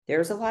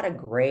there's a lot of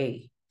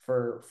gray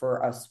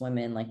for us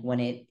women, like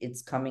when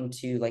it's coming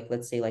to like,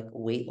 let's say like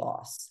weight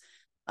loss.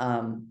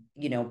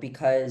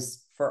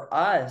 Because for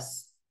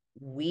us,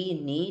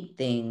 we need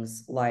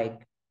things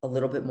like a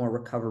little bit more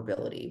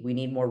recoverability. We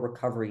need more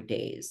recovery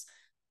days.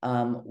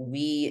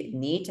 We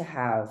need to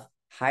have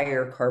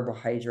higher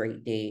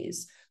carbohydrate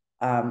days.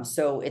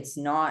 So it's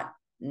not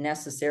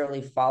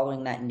necessarily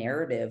following that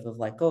narrative of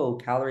like, oh,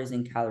 calories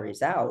in,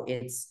 calories out.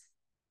 It's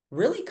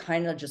really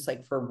kind of just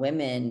like for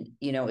women,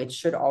 it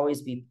should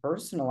always be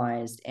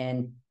personalized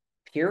and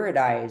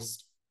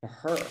periodized to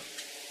her.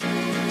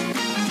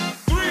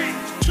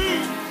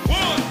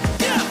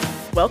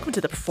 Welcome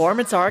to the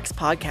Performance RX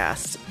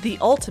Podcast, the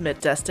ultimate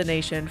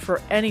destination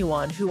for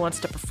anyone who wants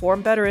to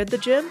perform better in the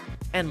gym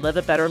and live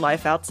a better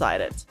life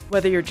outside it.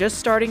 Whether you're just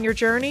starting your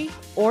journey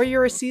or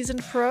you're a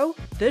seasoned pro,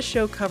 this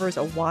show covers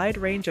a wide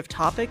range of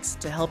topics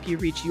to help you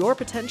reach your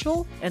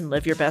potential and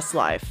live your best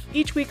life.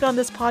 Each week on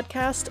this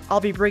podcast,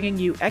 I'll be bringing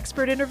you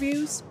expert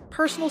interviews,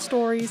 personal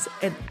stories,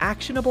 and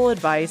actionable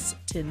advice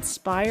to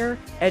inspire,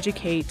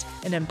 educate,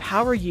 and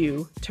empower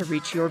you to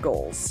reach your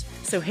goals.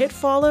 So hit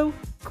follow,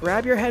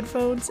 grab your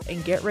headphones,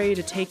 and get ready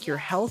to take your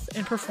health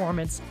and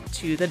performance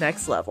to the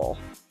next level.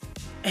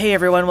 Hey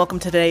everyone, welcome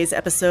to today's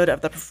episode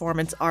of the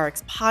Performance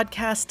RX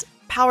Podcast,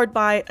 powered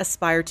by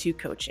Aspire 2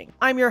 Coaching.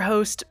 I'm your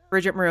host,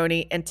 Bridget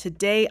Maroney, and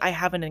today I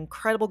have an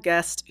incredible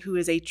guest who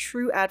is a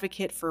true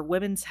advocate for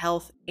women's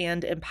health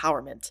and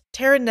empowerment.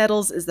 Tarryn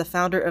Nettles is the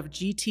founder of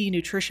GT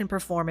Nutrition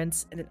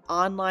Performance, an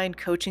online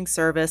coaching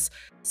service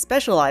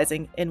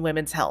specializing in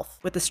women's health.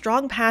 With a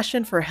strong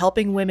passion for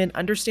helping women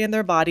understand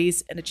their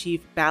bodies and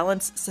achieve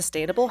balanced,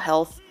 sustainable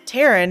health,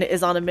 Tarryn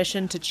is on a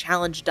mission to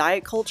challenge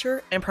diet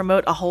culture and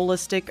promote a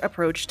holistic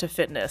approach to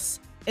fitness.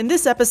 In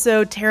this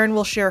episode, Tarryn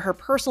will share her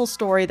personal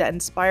story that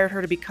inspired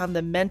her to become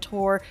the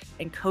mentor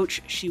and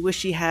coach she wished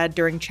she had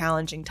during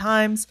challenging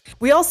times.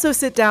 We also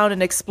sit down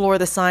and explore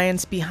the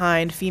science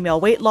behind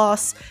female weight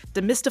loss,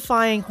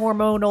 demystifying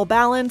hormonal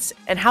balance,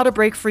 and how to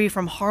break free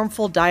from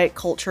harmful diet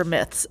culture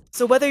myths.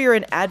 So whether you're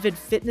an avid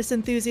fitness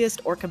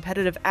enthusiast or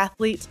competitive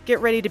athlete,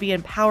 get ready to be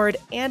empowered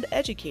and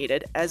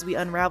educated as we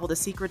unravel the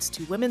secrets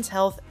to women's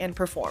health and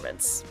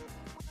performance.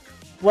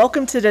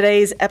 Welcome to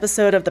today's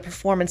episode of the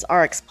Performance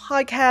RX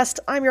Podcast.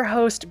 I'm your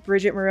host,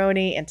 Bridget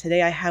Maroney, and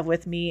today I have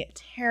with me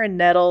Tarryn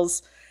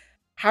Nettles.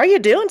 How are you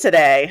doing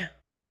today?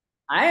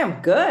 I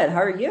am good.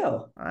 How are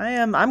you?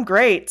 I'm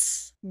great.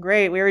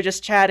 Great. We were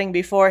just chatting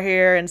before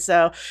here, and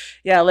so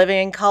yeah, living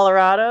in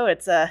Colorado,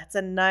 it's a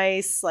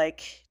nice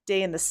like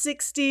day in the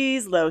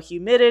 60s, low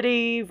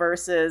humidity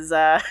versus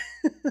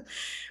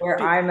Where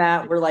I'm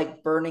at, we're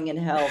like burning in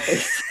hell.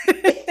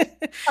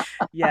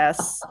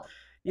 Yes.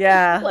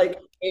 Yeah. Like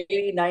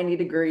 80, 90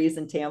 degrees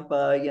in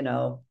Tampa,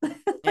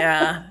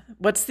 Yeah.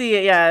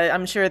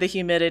 I'm sure the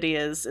humidity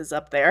is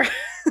up there.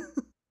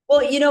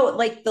 Well,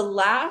 like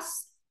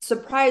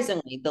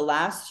surprisingly, the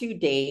last 2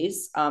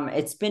 days,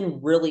 it's been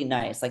really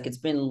nice. Like it's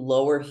been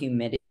lower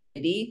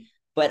humidity,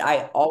 but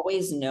I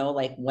always know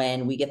like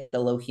when we get the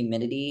low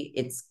humidity,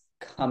 it's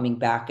coming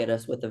back at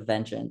us with a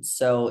vengeance.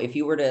 So if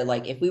we were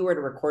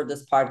to record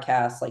this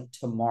podcast like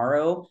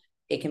tomorrow,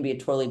 it can be a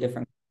totally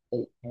different.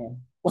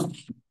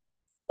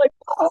 Like,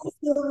 oh,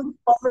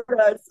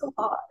 Florida, it's so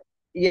hot.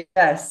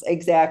 Yes,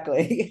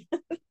 exactly.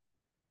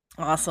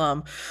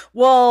 Awesome.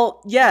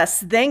 Well,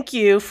 yes, thank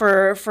you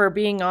for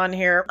being on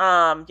here.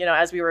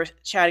 As we were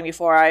chatting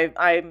before,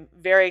 I'm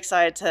very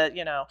excited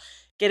to,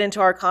 get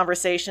into our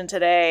conversation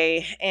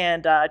today.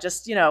 And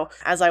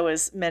as I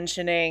was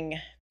mentioning,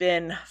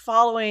 been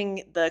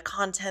following the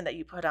content that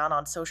you put out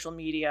on social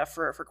media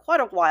for quite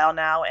a while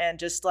now, and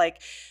just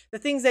like the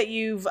things that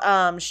you've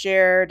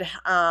shared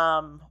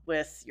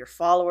with your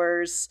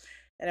followers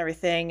and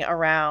everything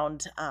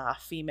around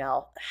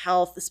female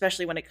health,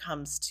 especially when it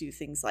comes to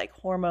things like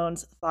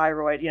hormones,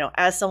 thyroid.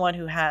 As someone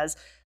who has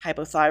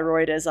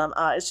hypothyroidism,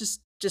 it's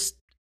just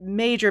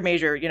major,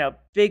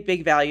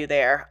 big value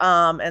there.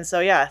 And so,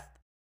 yeah,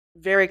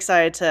 very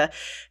excited to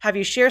have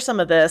you share some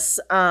of this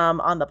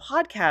on the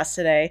podcast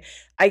today.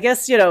 I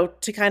guess,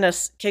 to kind of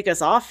kick us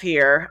off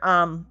here,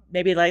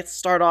 maybe let's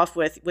start off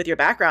with your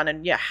background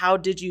and how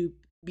did you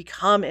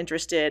become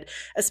interested,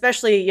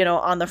 especially,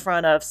 on the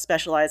front of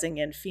specializing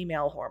in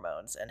female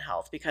hormones and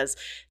health, because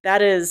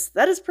that is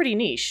pretty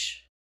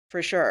niche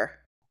for sure.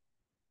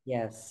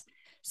 Yes.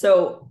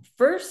 So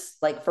first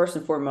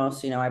and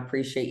foremost, I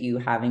appreciate you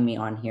having me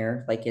on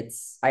here. Like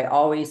I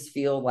always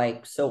feel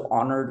like so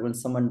honored when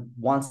someone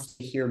wants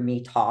to hear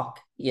me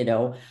talk.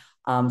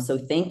 So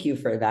thank you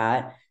for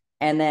that.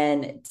 And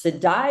then to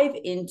dive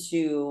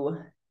into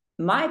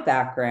my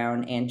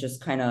background and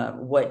just kind of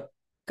what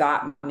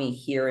got me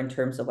here in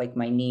terms of like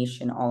my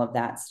niche and all of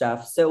that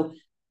stuff. So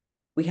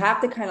we have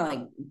to kind of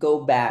like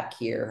go back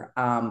here.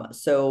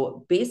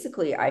 So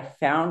basically I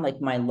found like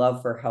my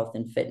love for health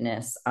and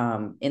fitness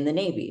in the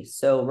Navy.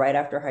 So right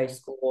after high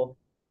school,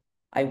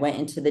 I went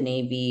into the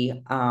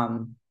Navy.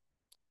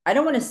 I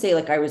don't want to say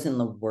like I was in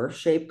the worst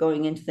shape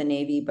going into the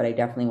Navy, but I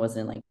definitely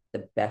wasn't like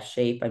the best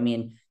shape. I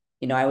mean,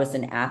 I was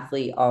an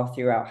athlete all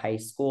throughout high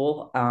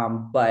school.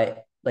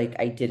 But like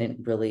I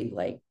didn't really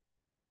like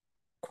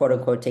quote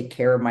unquote take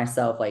care of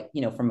myself, like,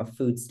 from a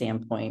food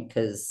standpoint,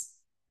 because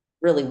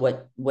really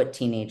what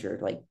teenager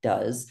like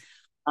does.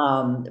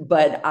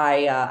 But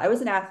I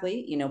was an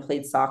athlete,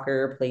 played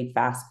soccer, played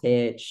fast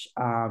pitch,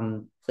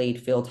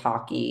 played field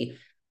hockey.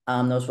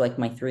 Those were like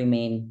my three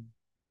main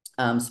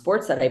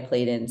sports that I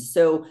played in.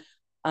 So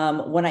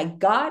when I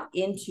got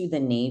into the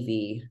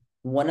Navy,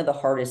 one of the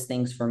hardest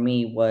things for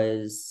me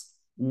was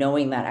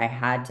knowing that I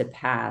had to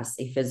pass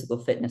a physical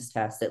fitness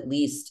test at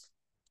least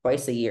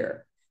twice a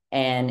year.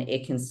 And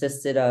it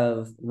consisted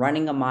of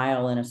running a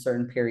mile in a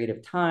certain period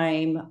of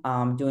time,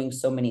 doing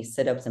so many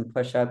sit ups and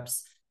push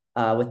ups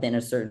within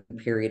a certain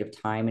period of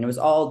time. And it was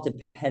all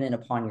dependent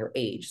upon your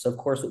age. So, of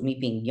course, with me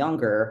being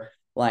younger,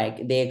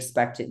 like they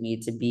expected me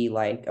to be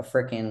like a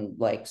freaking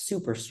like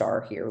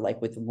superstar here,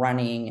 like with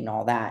running and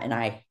all that. And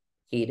I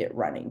hated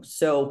running.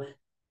 So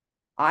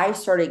I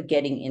started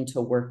getting into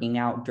working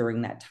out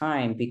during that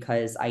time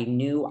because I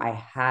knew I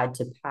had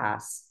to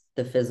pass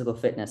the physical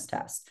fitness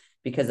test.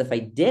 Because if I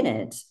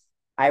didn't,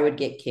 I would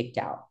get kicked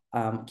out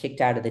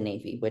of the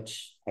Navy,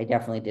 which I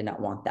definitely did not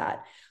want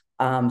that.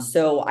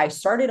 So I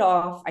started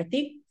off, I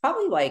think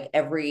probably like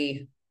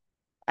every,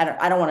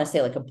 I don't want to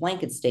say like a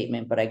blanket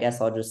statement, but I guess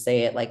I'll just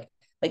say it like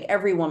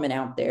every woman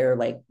out there,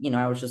 like,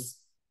 I was just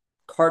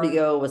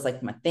cardio was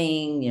like my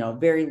thing,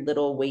 very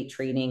little weight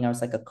training. I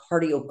was like a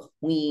cardio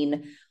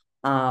queen.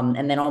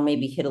 And then I'll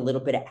maybe hit a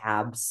little bit of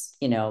abs,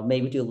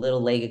 maybe do a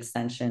little leg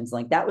extensions.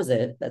 Like that was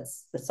it.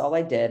 That's all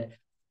I did.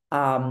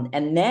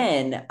 And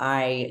then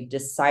I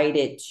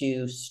decided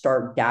to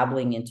start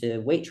dabbling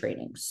into weight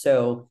training.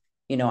 So,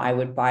 I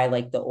would buy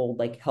like the old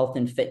like health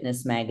and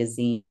fitness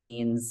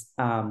magazines.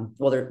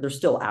 Well, they're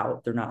still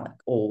out. They're not like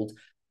old.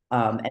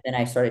 And then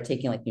I started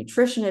taking like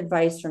nutrition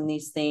advice from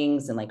these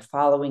things and like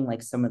following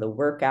like some of the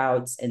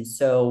workouts. And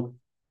so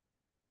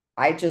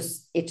it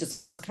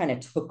just kind of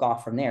took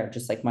off from there,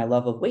 just like my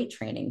love of weight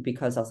training,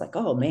 because I was like,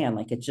 oh man,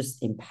 like it's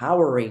just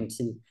empowering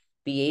to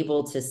be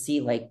able to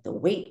see like the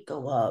weight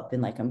go up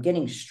and like I'm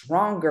getting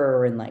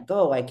stronger and like,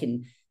 oh, I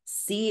can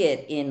see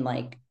it in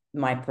like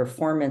my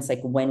performance,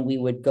 like when we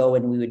would go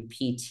and we would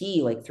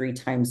PT like 3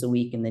 times a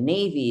week in the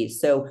Navy.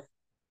 So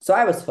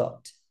I was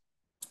hooked.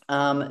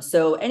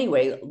 So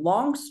anyway,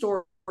 long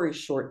story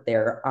short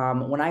there,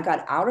 when I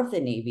got out of the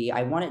Navy,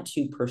 I wanted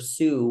to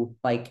pursue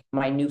like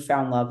my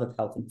newfound love of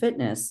health and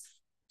fitness.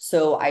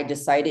 So I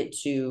decided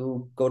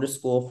to go to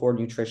school for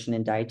nutrition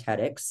and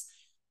dietetics.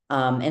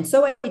 And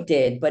so I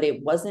did, but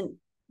it wasn't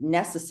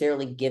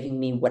necessarily giving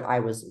me what I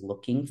was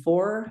looking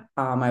for.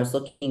 I was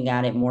looking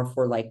at it more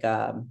for like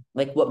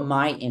what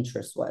my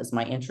interest was.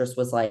 My interest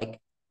was like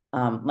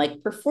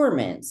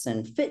performance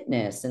and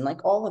fitness and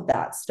like all of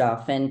that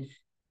stuff. And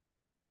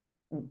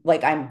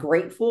like I'm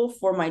grateful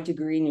for my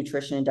degree in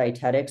nutrition and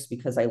dietetics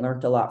because I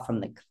learned a lot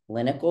from the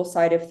clinical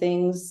side of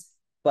things,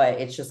 but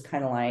it's just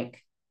kind of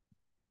like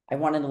I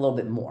wanted a little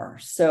bit more.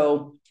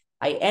 So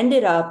I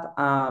ended up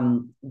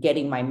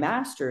getting my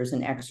master's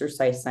in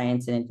exercise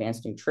science and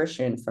advanced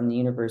nutrition from the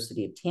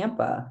University of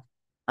Tampa.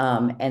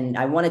 And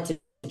I wanted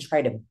to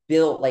try to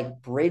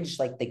bridge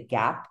like the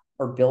gap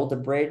or build a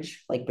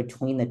bridge like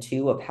between the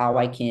two of how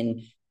I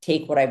can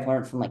take what I've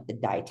learned from like the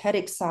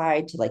dietetic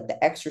side to like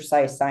the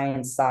exercise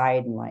science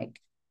side and like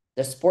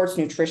the sports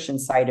nutrition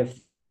side of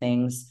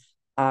things.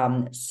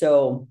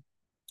 So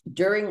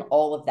during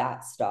all of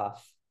that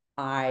stuff,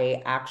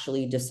 I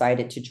actually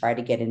decided to try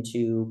to get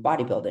into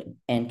bodybuilding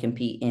and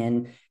compete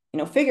in,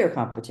 figure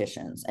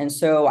competitions. And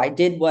so I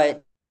did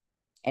what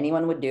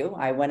anyone would do.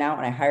 I went out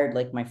and I hired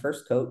like my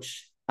first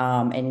coach.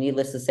 And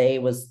needless to say,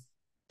 it was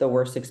the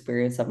worst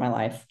experience of my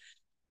life.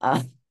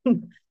 Uh,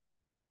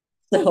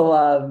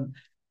 so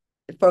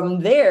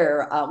from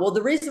there, well,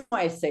 the reason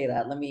why I say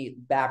that, let me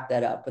back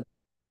that up. But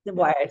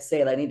why I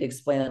say that, I need to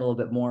explain it a little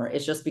bit more.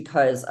 It's just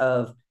because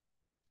of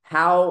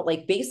how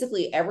like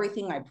basically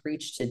everything I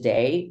preach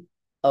today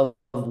of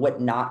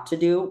what not to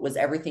do was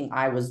everything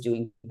I was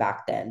doing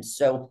back then.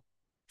 So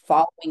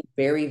following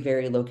very,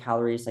 very low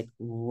calories, like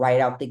right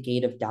out the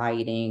gate of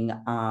dieting.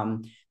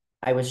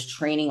 I was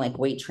training like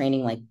weight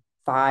training like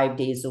 5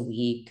 days a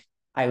week.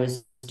 I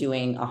was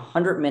doing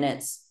 100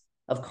 minutes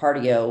of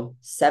cardio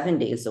 7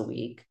 days a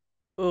week.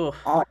 Ooh.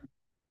 On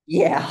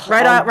yeah,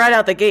 Right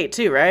out the gate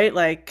too, right?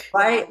 Like,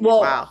 right.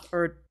 Well, wow.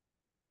 Or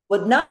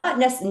but not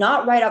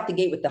right out the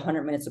gate with the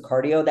 100 minutes of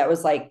cardio. That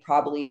was like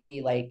probably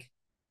like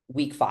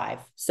week 5.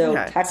 So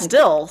okay.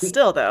 technically,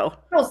 Still though.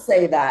 I'll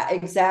say that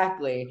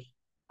exactly.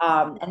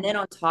 And then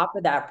on top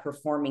of that,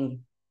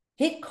 performing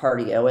hit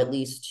cardio at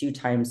least 2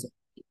 times.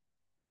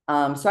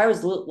 So I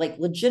was like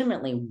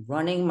legitimately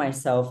running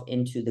myself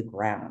into the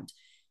ground.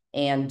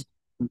 And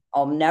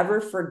I'll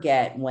never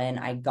forget when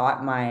I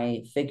got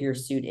my figure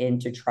suit in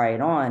to try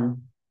it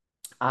on.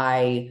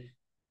 I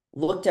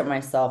looked at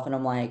myself and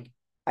I'm like,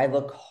 I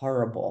look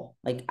horrible,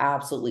 like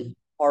absolutely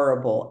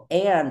horrible.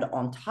 And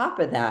on top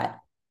of that,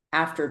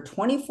 after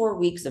 24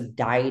 weeks of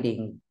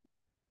dieting,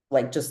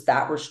 like just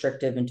that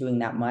restrictive and doing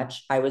that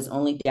much, I was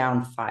only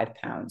down 5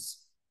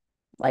 pounds,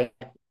 like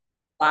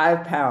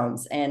 5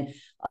 pounds. And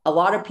a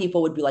lot of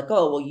people would be like,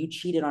 oh, well, you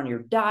cheated on your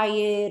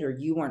diet or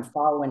you weren't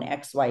following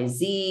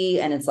XYZ.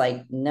 And it's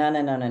like, no,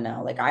 no, no, no,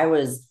 no. Like I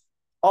was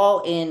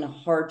all in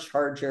hard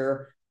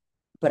charger,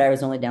 but I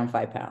was only down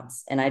 5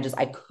 pounds. And I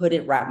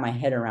couldn't wrap my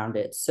head around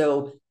it.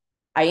 So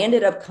I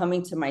ended up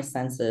coming to my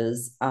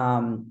senses.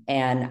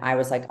 And I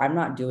was like, I'm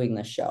not doing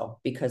this show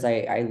because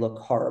I look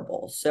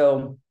horrible.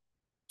 So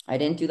I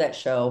didn't do that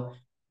show.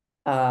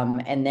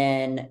 And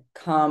then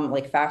come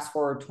like fast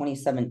forward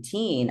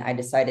 2017, I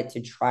decided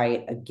to try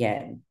it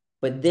again,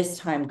 but this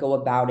time go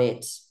about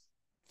it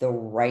the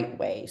right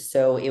way.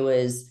 So it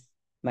was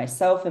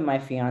myself and my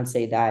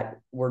fiance that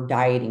were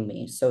dieting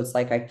me. So it's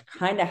like I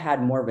kind of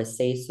had more of a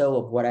say so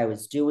of what I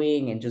was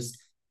doing and just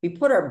we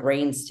put our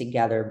brains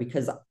together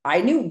because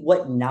I knew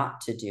what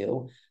not to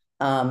do.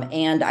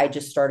 And I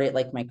just started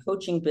like my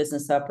coaching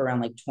business up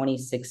around like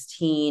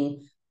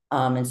 2016.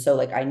 And so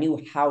like I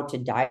knew how to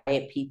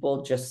diet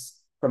people just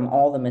from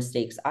all the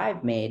mistakes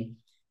I've made.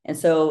 And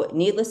so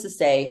needless to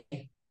say,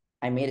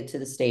 I made it to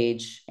the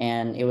stage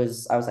and I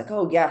was like,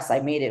 oh yes, I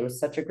made it. It was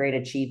such a great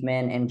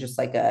achievement and just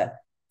like a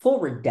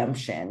full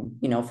redemption,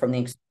 from the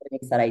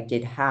experience that I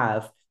did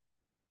have.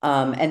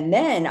 And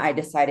then I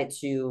decided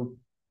to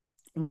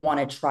want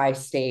to try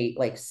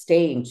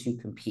staying to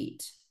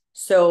compete.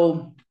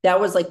 So that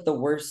was like the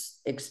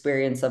worst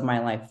experience of my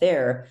life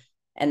there.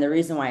 And the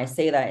reason why I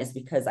say that is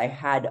because I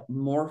had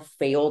more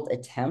failed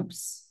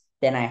attempts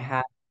than I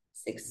had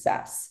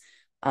success.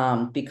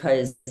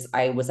 Because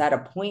I was at a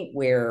point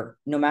where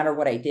no matter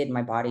what I did,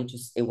 my body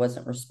just it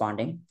wasn't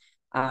responding.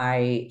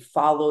 I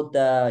followed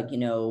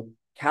the,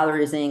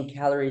 calories in,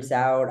 calories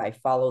out. I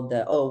followed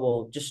the, oh,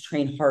 well, just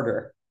train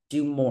harder,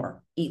 do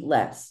more, eat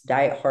less,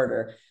 diet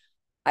harder.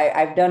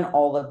 I've done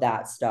all of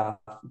that stuff,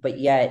 but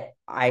yet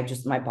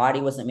my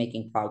body wasn't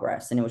making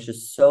progress. And it was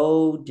just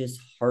so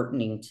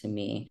disheartening to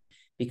me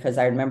because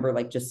I remember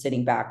like just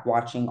sitting back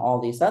watching all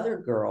these other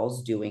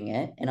girls doing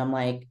it. And I'm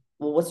like,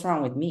 well, what's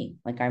wrong with me?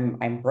 Like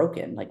I'm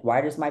broken. Like,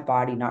 why does my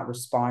body not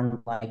respond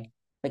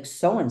like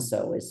so and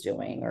so is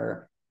doing?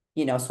 Or,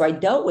 so I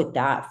dealt with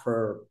that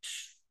for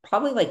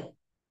probably like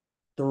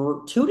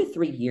 2 to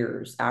 3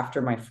 years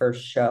after my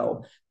first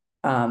show.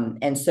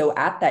 And so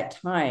at that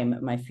time,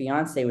 my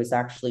fiance was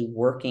actually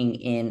working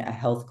in a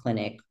health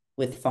clinic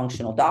with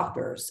functional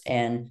doctors.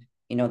 And,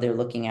 they're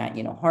looking at,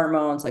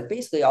 hormones, like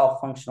basically all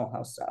functional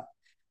health stuff.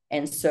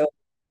 And so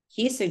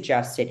he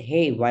suggested,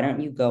 hey, why don't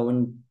you go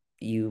and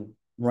you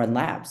run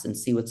labs and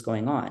see what's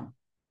going on?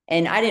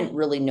 And I didn't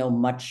really know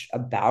much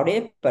about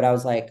it, but I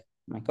was like,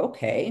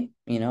 okay,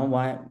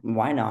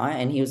 why not?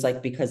 And he was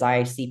like, because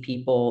I see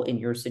people in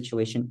your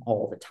situation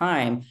all the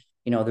time,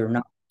 they're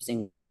not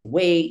losing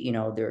weight,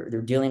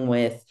 they're dealing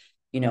with,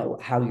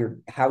 how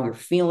you're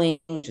feeling,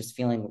 just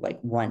feeling like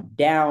run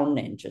down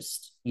and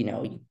just,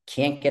 you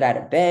can't get out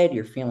of bed,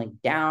 you're feeling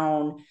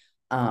down,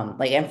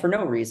 and for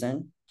no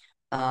reason.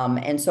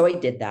 And so I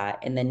did that.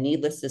 And then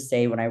needless to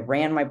say, when I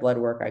ran my blood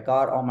work, I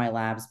got all my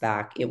labs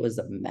back, it was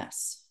a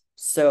mess.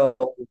 So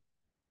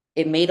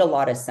it made a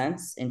lot of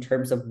sense in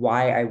terms of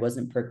why I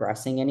wasn't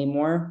progressing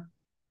anymore.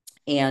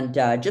 And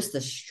just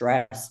the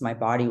stress my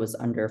body was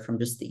under from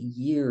just the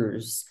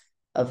years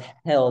of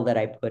hell that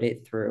I put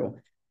it through.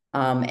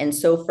 And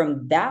so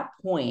from that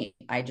point,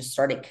 I just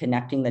started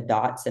connecting the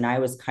dots, and I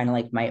was kind of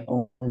like my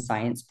own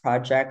science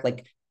project.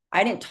 Like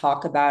I didn't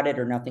talk about it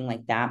or nothing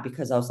like that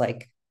because I was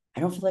like, I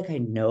don't feel like I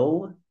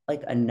know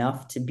like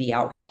enough to be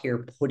out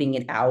here putting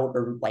it out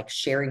or like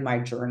sharing my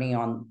journey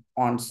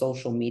on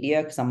social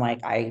media because I'm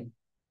like I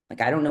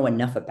don't know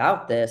enough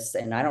about this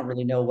and I don't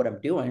really know what I'm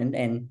doing.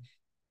 And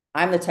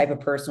I'm the type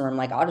of person where I'm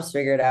like, I'll just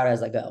figure it out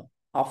as I go.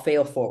 I'll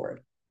fail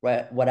forward,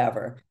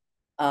 whatever.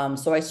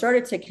 So I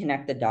started to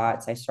connect the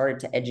dots. I started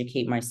to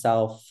educate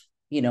myself,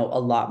 a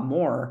lot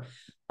more.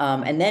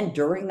 And then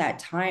during that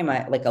time,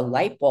 I like a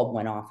light bulb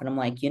went off, and I'm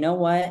like, you know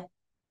what?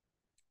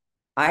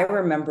 I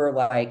remember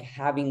like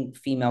having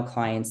female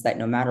clients that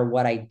no matter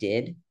what I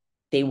did,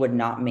 they would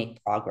not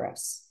make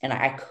progress. And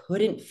I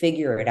couldn't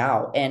figure it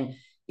out. And,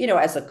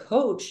 as a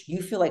coach,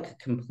 you feel like a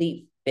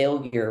complete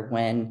failure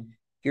when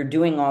you're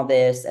doing all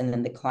this and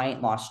then the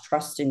client lost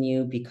trust in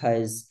you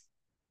because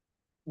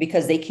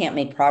they can't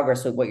make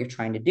progress with what you're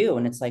trying to do.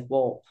 And it's like,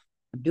 well,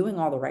 I'm doing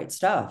all the right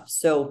stuff.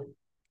 So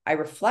I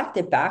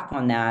reflected back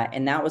on that.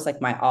 And that was like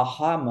my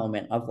aha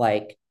moment of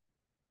like,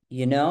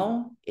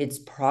 it's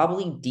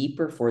probably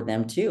deeper for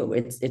them too.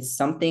 It's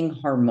something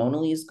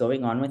hormonally is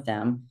going on with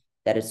them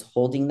that is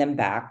holding them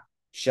back,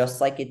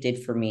 just like it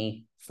did for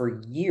me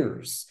for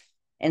years.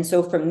 And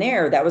so from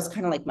there, that was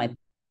kind of like my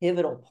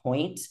pivotal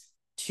point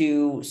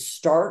to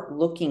start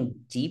looking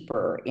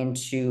deeper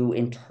into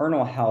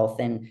internal health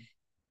and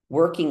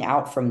working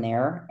out from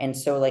there. And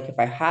so like if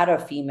I had a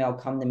female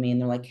come to me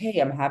and they're like, hey,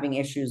 I'm having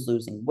issues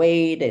losing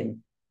weight and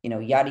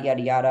yada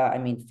yada yada. I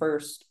mean,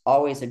 first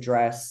always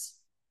address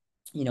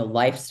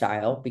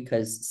lifestyle,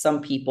 because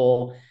some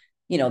people,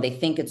 they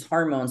think it's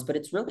hormones, but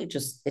it's really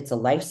just, it's a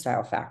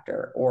lifestyle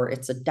factor or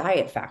it's a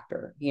diet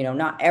factor.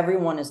 Not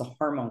everyone is a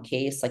hormone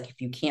case. Like if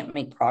you can't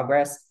make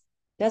progress,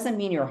 doesn't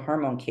mean you're a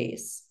hormone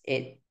case.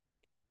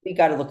 We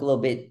got to look a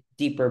little bit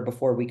deeper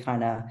before we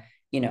kind of,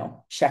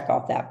 check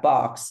off that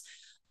box.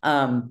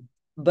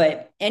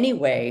 But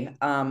anyway,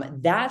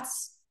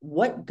 that's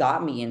what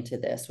got me into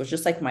this, was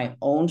just like my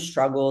own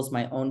struggles,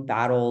 my own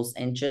battles,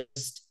 and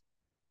just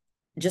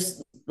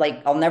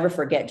like I'll never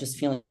forget just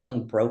feeling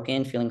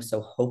broken, feeling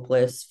so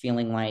hopeless,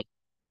 feeling like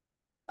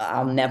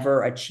I'll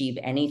never achieve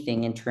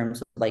anything in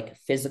terms of like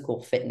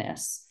physical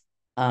fitness.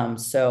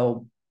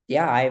 So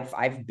yeah,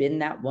 I've been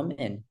that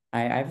woman.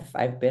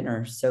 I've been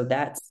her. So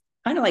that's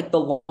kind of like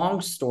the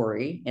long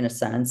story in a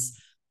sense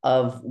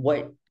of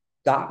what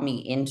got me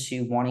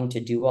into wanting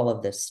to do all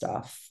of this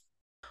stuff.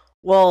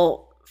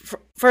 Well,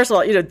 first of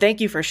all,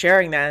 thank you for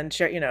sharing that and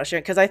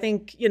sharing, because I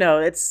think,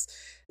 it's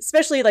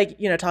especially like,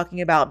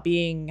 talking about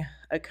being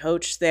a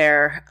coach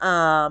there,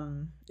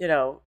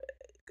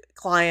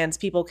 clients,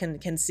 people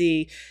can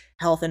see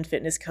health and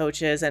fitness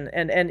coaches and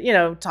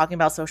talking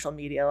about social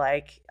media,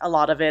 like a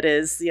lot of it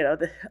is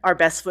our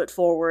best foot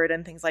forward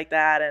and things like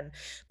that. And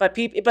but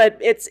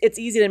it's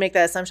easy to make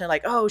that assumption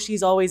like, oh,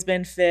 she's always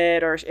been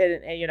fit, or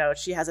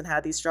she hasn't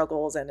had these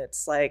struggles. And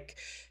it's like,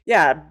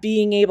 yeah,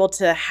 being able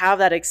to have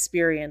that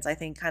experience, I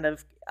think, kind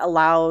of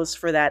allows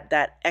for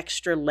that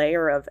extra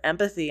layer of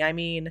empathy. I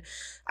mean,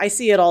 I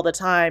see it all the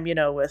time,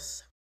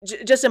 with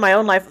just in my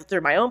own life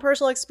through my own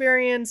personal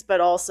experience,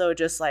 but also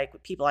just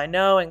like people I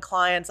know and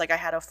clients. Like I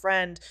had a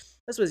friend,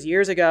 this was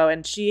years ago,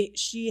 and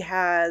she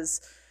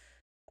has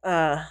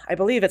I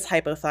believe it's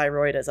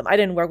hypothyroidism. I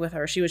didn't work with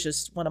her. She was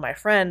just one of my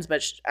friends,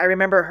 but I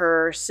remember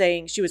her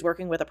saying she was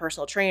working with a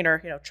personal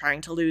trainer,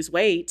 trying to lose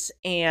weight,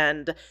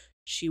 and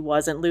she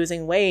wasn't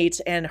losing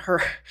weight. And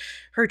her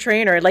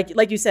trainer,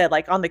 like you said,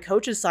 like on the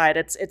coach's side,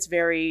 it's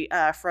very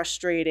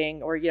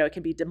frustrating, or it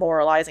can be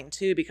demoralizing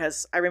too,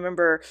 because I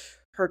remember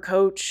her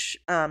coach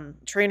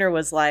trainer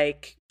was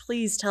like,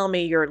 please tell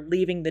me you're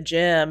leaving the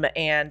gym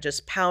and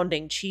just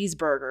pounding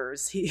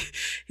cheeseburgers.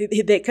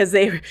 Because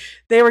they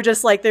were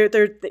just like,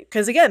 they're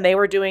because again, they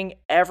were doing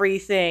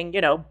everything,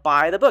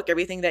 by the book,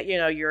 everything that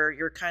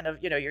you're kind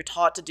of, you're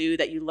taught to do,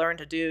 that you learn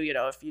to do.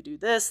 If you do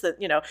this, that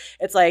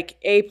it's like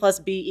A plus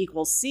B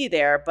equals C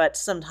there. But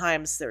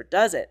sometimes it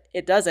doesn't.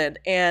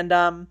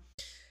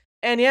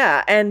 And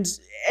yeah, and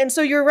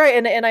so you're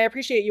right, and I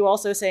appreciate you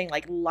also saying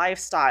like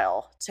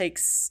lifestyle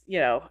takes,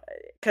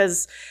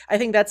 because I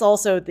think that's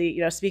also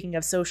the, speaking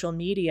of social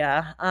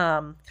media,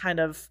 kind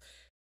of,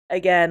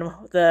 again,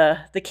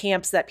 the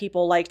camps that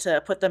people like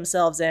to put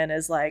themselves in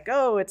is like,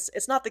 oh,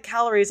 it's not the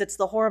calories, it's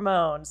the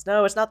hormones.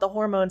 No, it's not the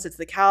hormones, it's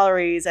the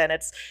calories. And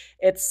it's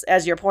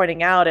as you're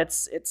pointing out,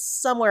 it's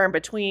somewhere in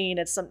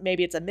between.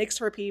 Maybe it's a mix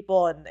for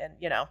people, and.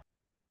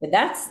 But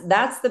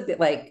that's the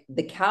bit, like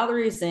the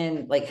calories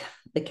in, like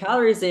the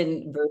calories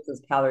in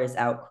versus calories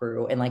out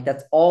crew, and like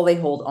that's all they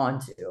hold on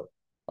to.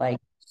 Like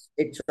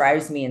it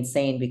drives me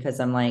insane because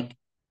I'm like,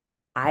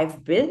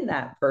 I've been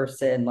that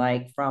person,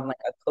 like from like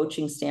a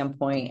coaching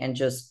standpoint and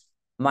just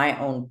my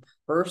own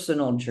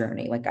personal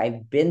journey. Like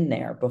I've been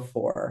there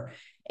before.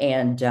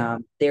 And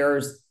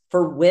there's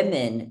for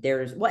women,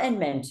 there's well, and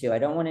men too. I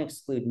don't want to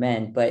exclude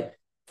men, but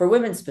for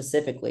women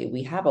specifically,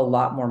 we have a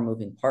lot more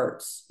moving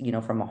parts,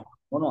 from a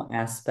hormonal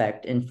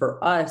aspect. And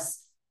for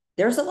us,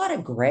 there's a lot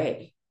of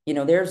gray.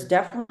 There's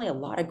definitely a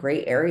lot of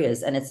gray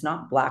areas, and it's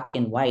not black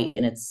and white.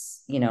 And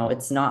it's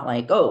not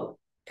like, oh,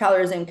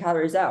 calories in,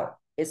 calories out,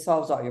 it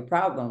solves all your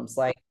problems.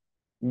 Like,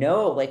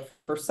 no, like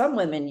for some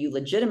women, you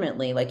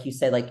legitimately, like you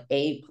said, like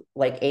A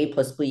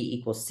plus B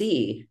equals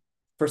C.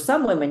 For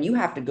some women, you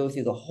have to go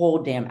through the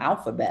whole damn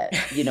alphabet,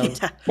 to Yeah.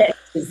 get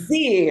to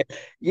Z,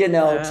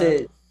 Yeah.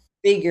 to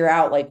figure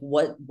out like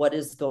what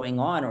is going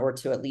on, or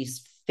to at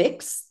least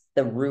fix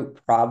the root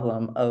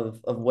problem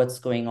of what's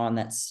going on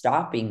that's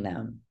stopping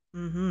them.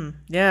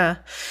 Yeah.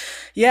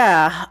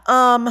 Yeah.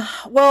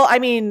 Well, I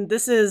mean,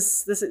 this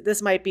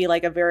might be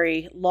like a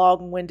very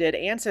long-winded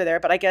answer there,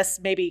 but I guess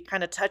maybe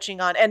kind of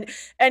touching on, and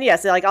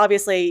yes, like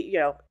obviously,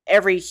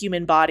 every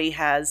human body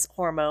has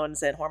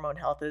hormones, and hormone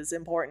health is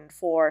important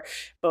for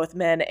both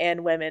men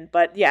and women.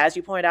 But yeah, as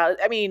you point out,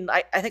 I mean,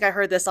 I think I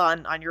heard this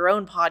on your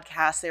own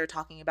podcast. They were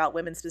talking about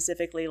women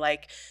specifically,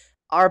 like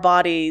our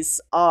bodies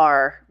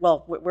are,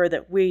 well,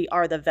 we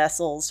are the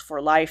vessels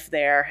for life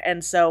there.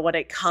 And so when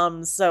it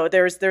comes, so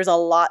there's a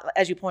lot,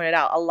 as you pointed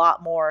out, a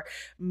lot more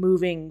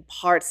moving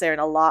parts there,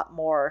 and a lot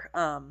more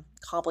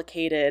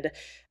complicated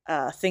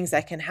things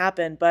that can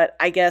happen. But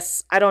I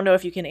guess I don't know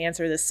if you can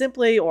answer this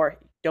simply, or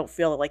don't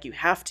feel like you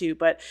have to,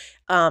 but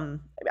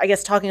I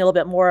guess talking a little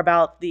bit more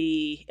about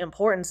the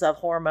importance of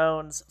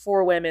hormones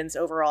for women's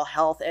overall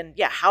health, and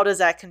yeah, how does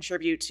that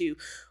contribute to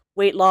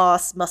weight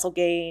loss, muscle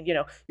gain?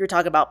 You're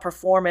talking about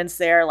performance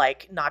there,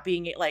 like not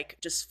being like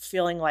just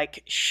feeling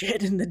like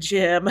shit in the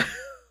gym.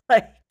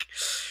 like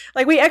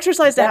like we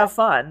exercise to Yeah. have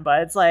fun,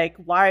 but it's like,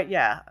 why?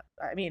 Yeah,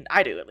 I mean,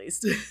 I do at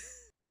least.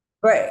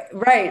 Right,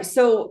 right.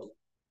 So,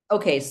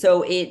 okay,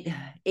 so it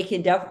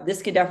can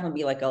this could definitely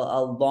be like a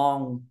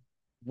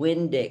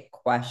long-winded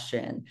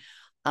question.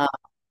 Um,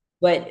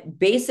 but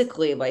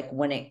basically, like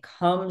when it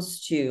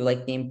comes to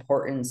like the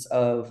importance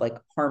of like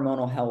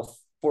hormonal health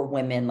for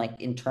women,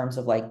 like in terms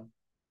of like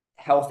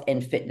health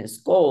and fitness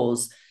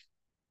goals,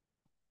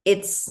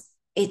 it's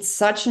it's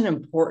such an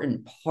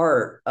important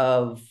part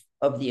of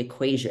the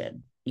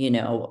equation,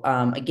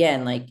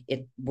 again, like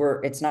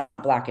it's not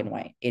black and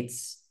white.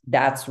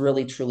 That's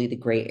really truly the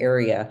gray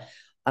area.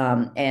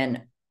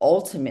 And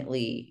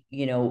ultimately,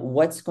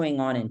 what's going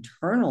on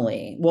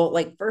internally, well,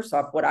 like, first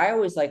off, what I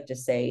always like to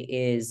say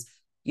is,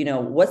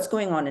 what's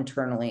going on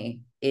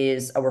internally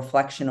is a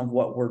reflection of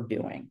what we're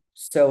doing.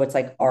 So it's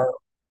like our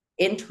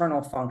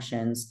internal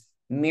functions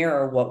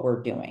mirror what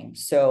we're doing.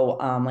 So,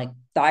 like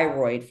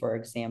thyroid, for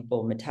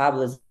example,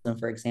 metabolism,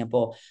 for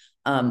example,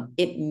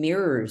 it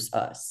mirrors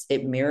us.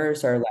 It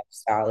mirrors our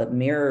lifestyle. It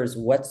mirrors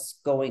what's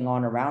going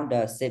on around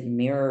us. It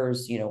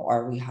mirrors,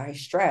 are we high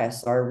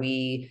stress? Are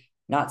we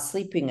not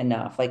sleeping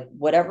enough? Like,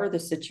 whatever the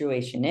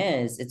situation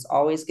is, it's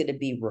always going to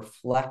be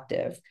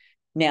reflective.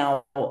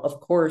 Now, of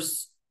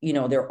course,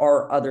 there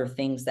are other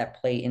things that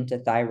play into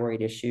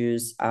thyroid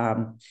issues.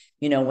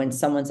 When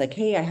someone's like,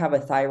 "Hey, I have a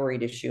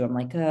thyroid issue," I'm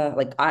like,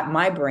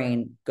 my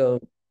brain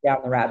goes down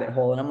the rabbit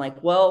hole, and I'm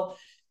like, well,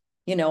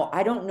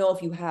 I don't know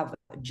if you have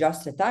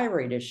just a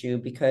thyroid issue,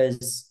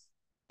 because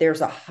there's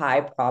a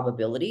high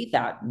probability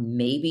that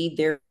maybe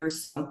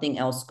there's something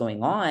else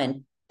going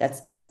on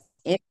that's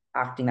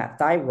impacting that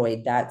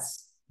thyroid,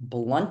 that's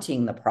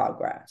blunting the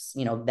progress.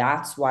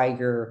 That's why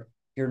you're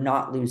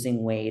not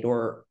losing weight,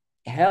 or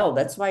hell,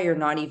 that's why you're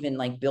not even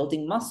like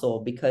building muscle,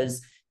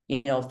 because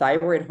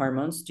thyroid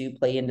hormones do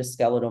play into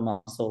skeletal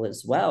muscle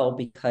as well,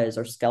 because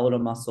our skeletal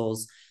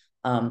muscles,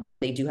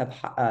 they do have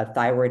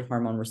thyroid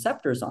hormone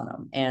receptors on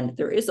them. And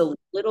there is a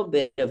little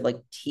bit of like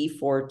T4,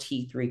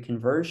 T3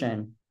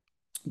 conversion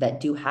that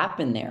do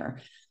happen there.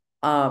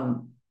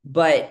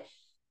 But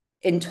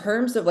in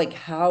terms of like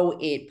how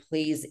it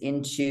plays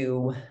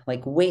into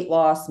like weight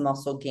loss,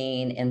 muscle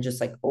gain, and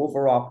just like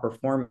overall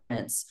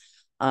performance,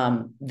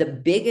 the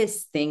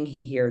biggest thing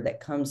here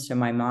that comes to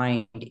my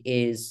mind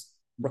is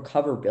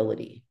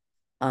recoverability.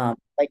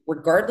 Like,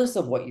 regardless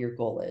of what your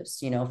goal is,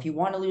 if you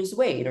want to lose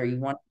weight, or you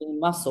want to gain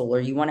muscle,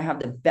 or you want to have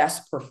the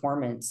best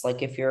performance,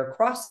 like if you're a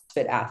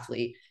CrossFit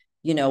athlete,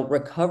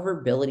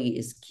 recoverability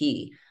is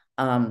key.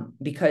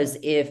 Because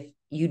if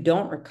you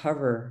don't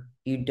recover,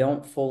 you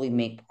don't fully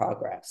make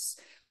progress.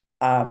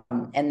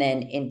 And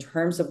then in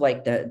terms of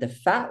like the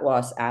fat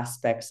loss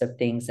aspects of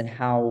things, and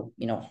how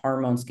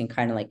hormones can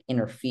kind of like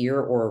interfere,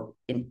 or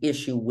an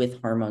issue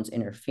with hormones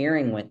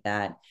interfering with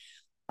that,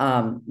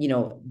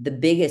 the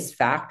biggest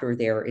factor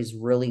there is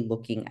really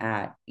looking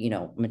at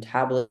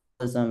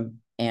metabolism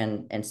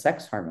and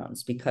sex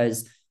hormones,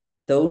 because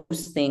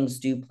those things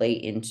do play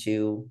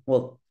into,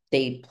 well,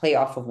 they play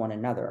off of one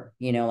another.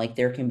 Like,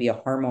 there can be a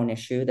hormone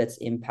issue that's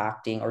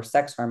impacting, or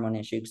sex hormone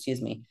issue,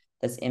 excuse me,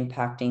 that's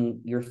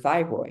impacting your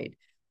thyroid.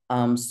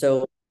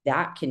 So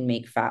that can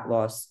make fat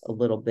loss a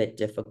little bit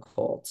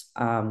difficult.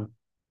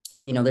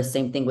 The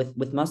same thing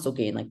with muscle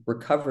gain, like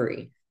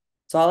recovery.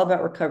 It's all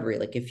about recovery.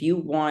 Like, if you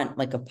want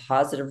like a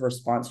positive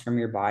response from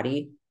your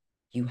body,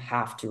 you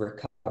have to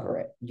recover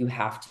it. You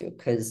have to,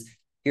 because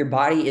your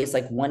body is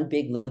like one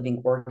big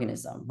living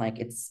organism. Like,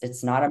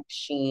 it's not a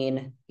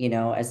machine.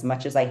 As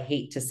much as I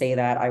hate to say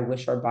that, I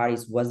wish our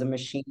bodies was a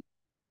machine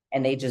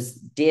and they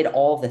just did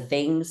all the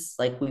things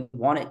like we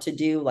want it to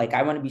do. Like,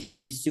 I want to be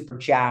super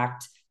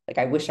jacked. Like,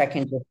 I wish I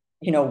can just,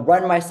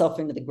 run myself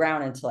into the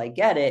ground until I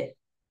get it,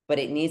 but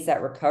it needs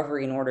that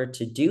recovery in order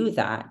to do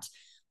that.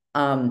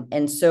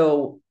 And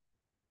so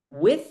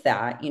with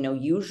that,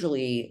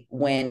 usually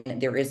when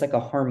there is like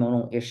a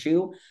hormonal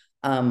issue,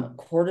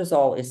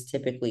 cortisol is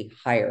typically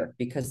higher,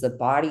 because the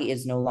body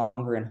is no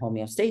longer in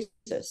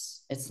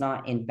homeostasis. It's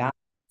not in balance.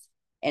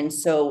 And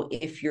so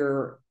if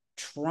you're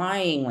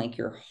trying like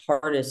your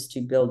hardest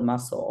to build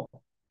muscle,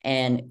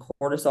 and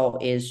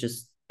cortisol is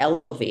just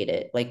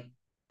elevated, like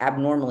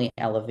abnormally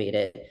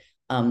elevated,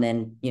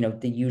 than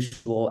the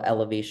usual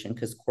elevation,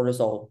 because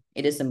cortisol,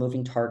 it is a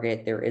moving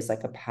target. There is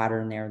like a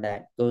pattern there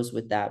that goes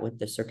with that, with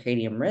the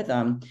circadian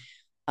rhythm.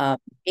 um,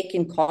 it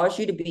can cause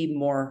you to be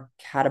more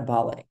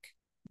catabolic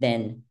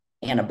than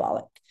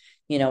anabolic.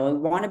 We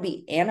want to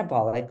be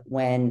anabolic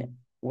when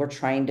we're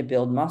trying to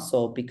build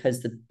muscle, because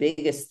the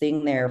biggest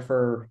thing there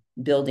for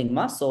building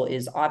muscle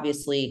is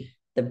obviously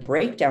the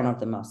breakdown of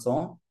the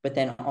muscle, but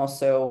then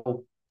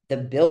also the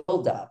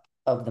buildup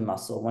of the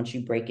muscle once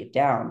you break it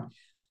down.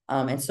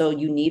 And so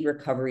you need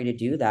recovery to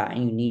do that,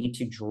 and you need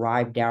to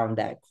drive down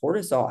that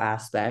cortisol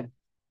aspect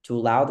to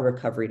allow the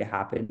recovery to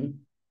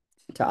happen,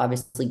 to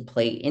obviously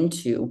play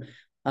into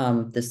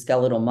the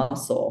skeletal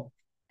muscle.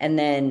 And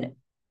then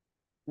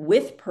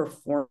with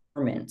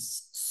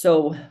performance,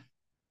 so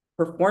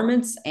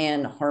performance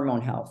and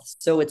hormone health.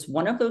 So it's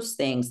one of those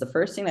things. The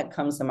first thing that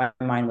comes to my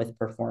mind with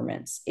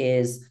performance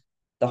is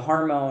the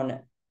hormone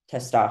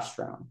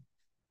testosterone.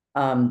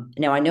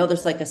 Now, I know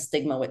there's like a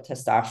stigma with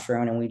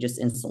testosterone, and we just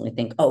instantly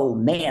think, oh,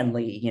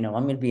 manly, I'm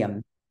going to be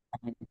a,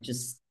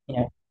 just,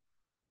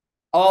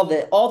 all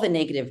the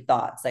negative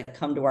thoughts that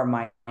come to our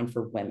mind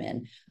for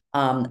women.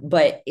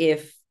 But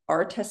if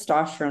our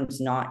testosterone is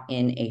not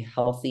in a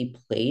healthy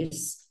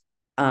place,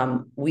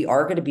 we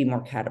are going to be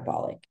more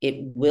catabolic.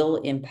 It will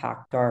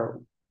impact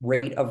our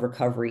rate of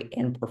recovery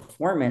and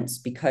performance,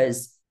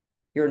 because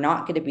you're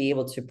not going to be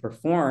able to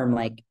perform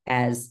like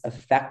as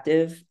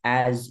effective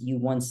as you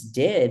once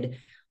did,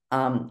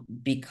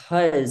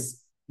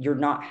 because you're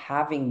not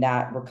having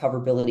that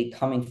recoverability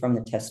coming from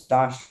the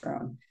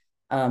testosterone.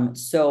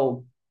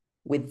 So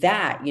with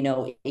that,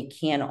 it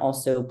can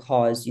also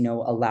cause, a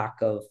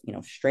lack of,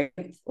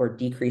 strength or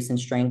decrease in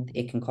strength.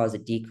 It can cause a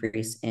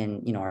decrease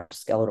in, our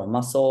skeletal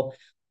muscle.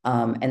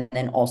 And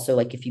then also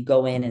like if you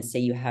go in and say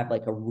you have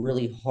like a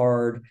really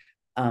hard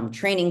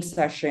training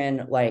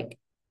session, like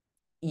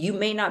you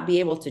may not be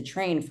able to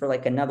train for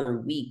like another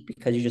week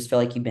because you just feel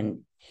like you've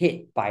been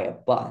hit by a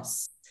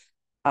bus.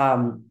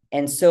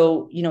 And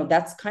so,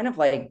 that's kind of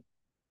like,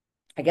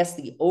 I guess,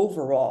 the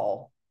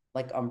overall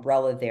like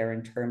umbrella there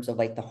in terms of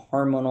like the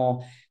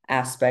hormonal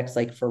aspects,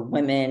 like for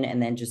women, and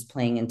then just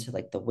playing into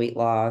like the weight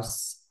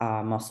loss,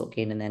 muscle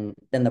gain, and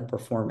then the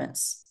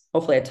performance.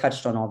 Hopefully, I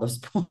touched on all those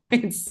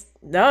points.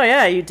 No,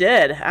 yeah, you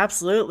did.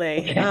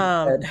 Absolutely. Okay,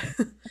 good.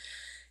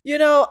 You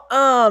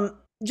know,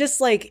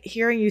 just like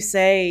hearing you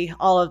say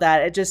all of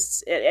that,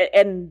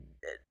 and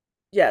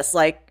yes,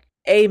 like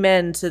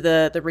amen to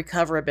the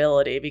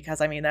recoverability,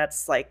 because I mean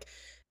that's like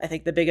I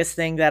think the biggest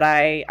thing that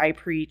I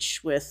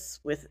preach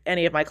with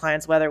any of my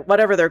clients,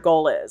 whatever their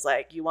goal is.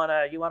 Like you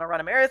wanna run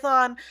a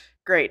marathon,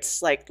 great.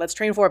 Like let's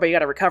train for it, but you got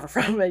to recover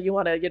from it. You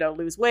want to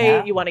lose weight,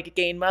 Yeah. you want to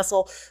gain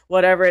muscle,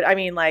 whatever. I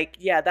mean, like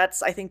yeah,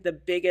 that's I think the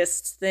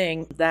biggest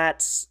thing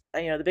that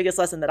the biggest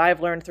lesson that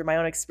I've learned through my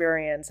own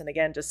experience, and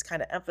again, just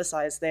kind of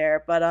emphasize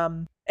there. But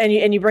and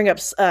you bring up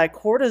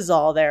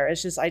cortisol there.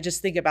 It's just I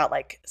just think about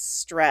like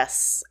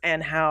stress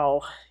and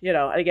how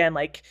again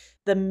like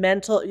the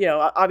mental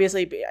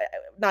obviously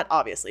not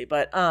obviously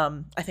but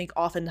I think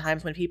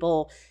oftentimes when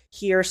people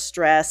hear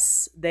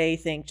stress they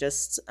think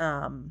just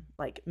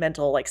like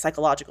mental like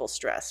psychological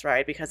stress,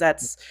 right? Because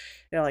that's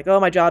like, oh,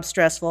 my job's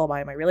stressful,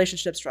 my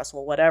relationship's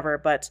stressful, whatever.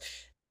 But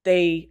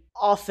they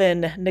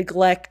often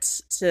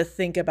neglect to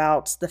think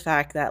about the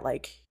fact that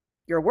like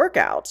your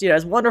workouts,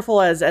 as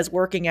wonderful as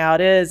working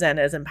out is and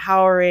as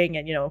empowering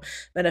and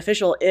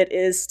beneficial, it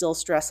is still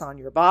stress on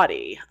your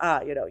body.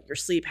 Your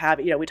sleep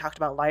habit. We talked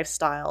about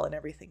lifestyle and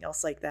everything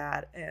else like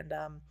that. And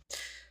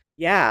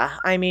yeah,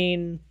 I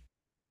mean,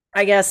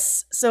 I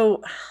guess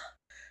so.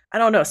 I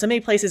don't know. So many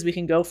places we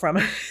can go from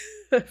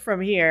from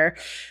here.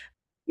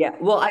 Yeah.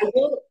 Well,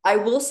 I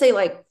will say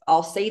like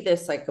I'll say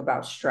this like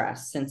about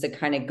stress since it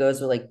kind of goes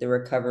with like the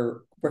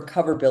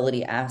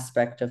recoverability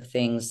aspect of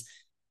things.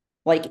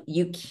 Like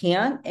you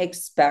can't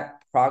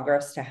expect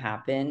progress to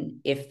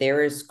happen if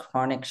there is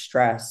chronic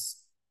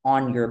stress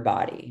on your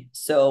body.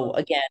 So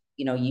again,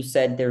 you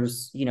said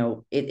there's,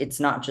 it's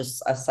not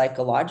just a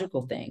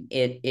psychological thing.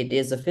 It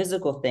is a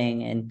physical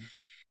thing. And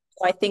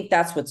I think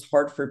that's what's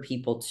hard for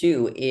people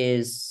too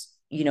is,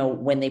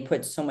 when they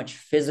put so much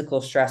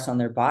physical stress on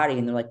their body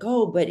and they're like,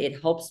 oh, but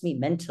it helps me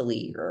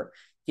mentally, or,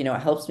 it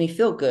helps me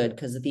feel good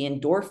because of the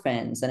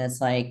endorphins. And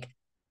it's like,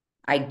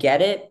 I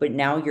get it, but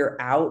now you're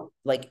out,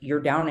 like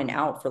you're down and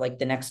out for like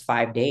the next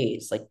 5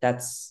 days. Like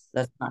that's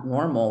not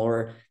normal,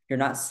 or you're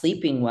not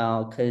sleeping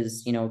well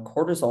because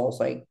cortisol is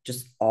like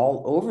just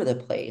all over the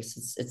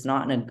place. It's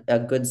not in a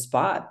good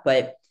spot.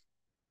 But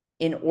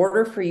in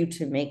order for you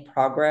to make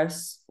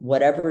progress,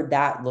 whatever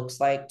that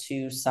looks like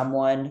to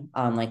someone,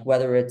 like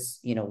whether it's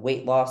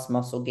weight loss,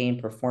 muscle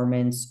gain,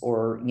 performance,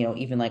 or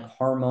even like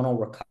hormonal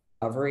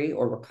recovery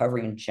or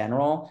recovery in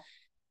general,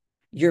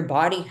 your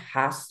body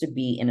has to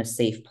be in a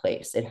safe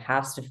place. It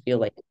has to feel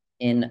like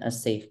in a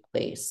safe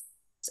place.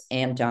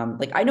 And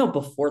like I know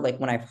before, like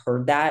when I've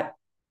heard that,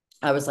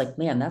 I was like,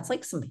 man, that's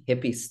like some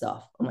hippie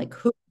stuff. I'm like,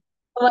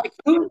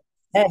 who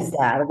says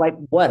that? I'm like,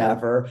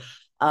 whatever.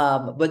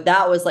 But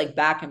that was like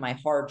back in my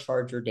hard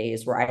charger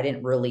days where I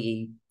didn't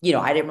really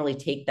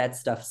take that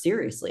stuff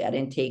seriously. I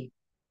didn't take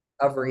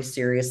recovery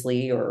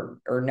seriously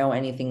or know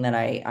anything that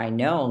I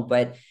know.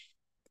 But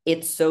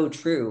it's so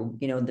true.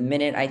 The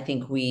minute I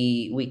think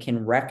we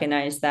can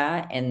recognize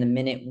that, and the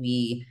minute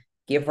we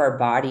give our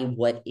body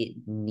what it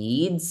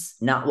needs,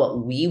 not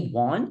what we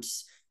want,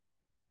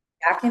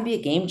 that can be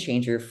a game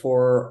changer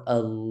for a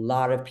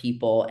lot of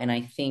people. And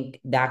I think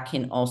that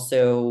can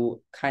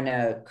also kind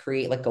of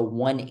create like a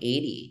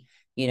 180,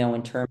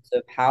 in terms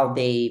of how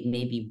they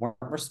maybe weren't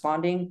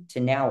responding to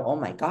now, oh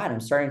my God, I'm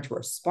starting to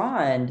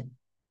respond,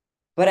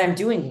 but I'm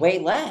doing way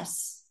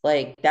less.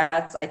 Like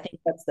I think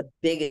that's the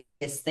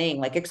biggest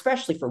thing, like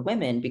especially for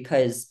women,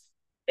 because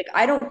like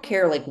I don't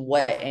care like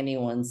what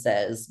anyone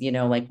says,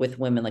 like with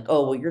women, like,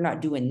 oh, well, you're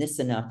not doing this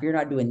enough, you're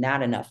not doing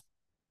that enough.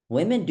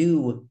 Women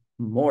do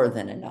more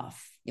than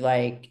enough.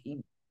 Like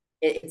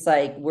it's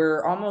like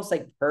we're almost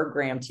like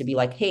programmed to be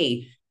like,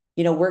 hey,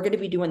 we're going to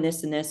be doing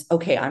this and this.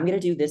 Okay, I'm going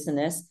to do this and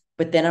this,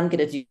 but then I'm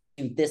going to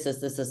do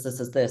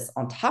this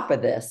on top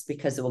of this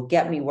because it will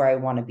get me where I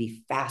want to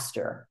be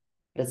faster.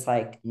 But it's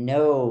like,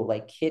 no,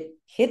 like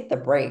hit the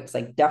brakes.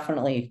 Like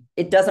definitely,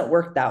 it doesn't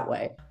work that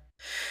way.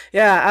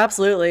 Yeah,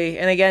 absolutely.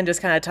 And again,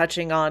 just kind of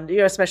touching on,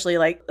 especially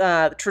like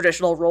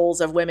traditional roles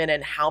of women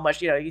and how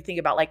much, you think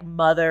about like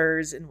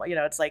mothers and,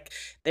 it's like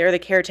they're the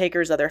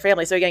caretakers of their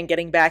family. So again,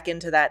 getting back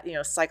into that,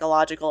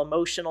 psychological,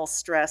 emotional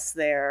stress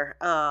there,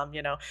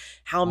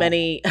 how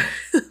many,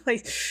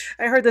 like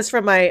I heard this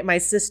from my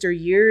sister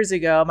years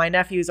ago. My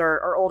nephews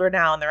are older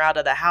now and they're out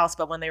of the house,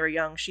 but when they were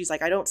young, she's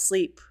like, I don't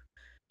sleep.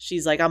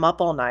 She's like, I'm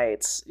up all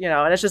night,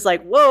 and it's just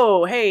like,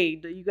 whoa,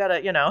 hey, you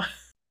gotta,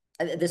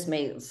 This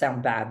may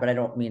sound bad, but I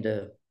don't mean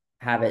to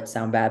have it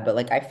sound bad, but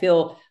like I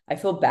feel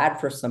bad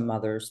for some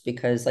mothers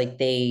because like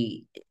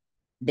they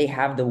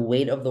have the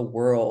weight of the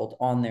world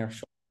on their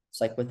shoulders,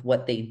 like with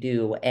what they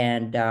do.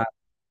 And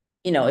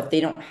if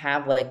they don't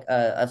have like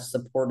a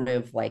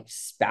supportive like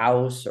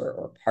spouse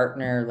or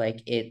partner,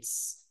 like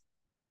it's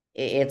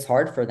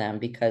hard for them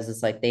because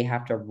it's like they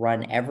have to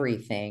run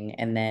everything.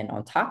 And then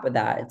on top of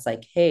that, it's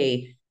like,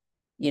 hey,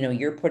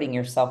 you're putting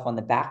yourself on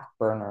the back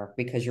burner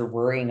because you're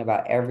worrying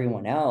about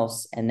everyone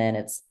else. And then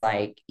it's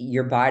like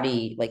your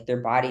body, like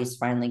their bodies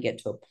finally get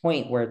to a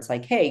point where it's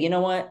like, hey, you know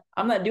what?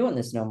 I'm not doing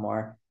this no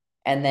more.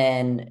 And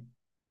then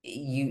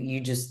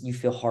you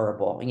feel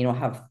horrible. You don't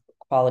have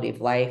quality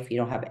of life, you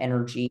don't have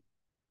energy,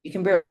 you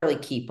can barely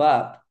keep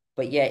up,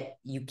 but yet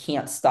you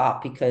can't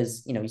stop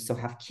because you still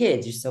have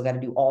kids, you still got to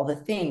do all the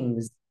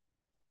things.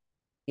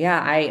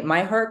 Yeah,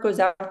 my heart goes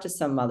out to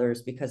some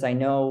mothers because I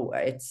know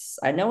it's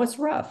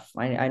rough.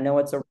 I know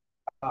it's a rough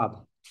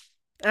job.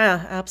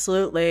 Yeah,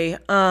 absolutely.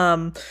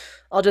 I'll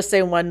just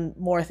say one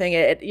more thing.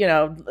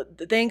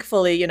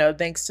 Thankfully,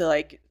 thanks to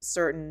like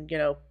certain,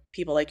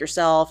 people like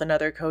yourself and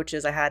other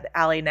coaches. I had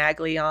Allie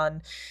Nagley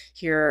on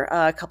here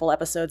a couple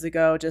episodes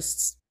ago,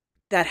 just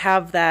that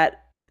have that,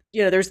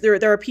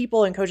 there are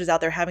people and coaches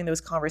out there having those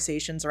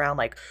conversations around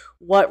like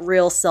what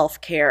real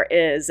self-care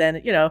is.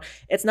 And,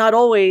 it's not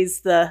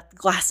always the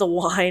glass of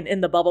wine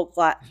in the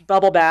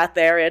bubble bath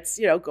there. It's,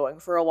 going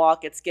for a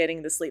walk, it's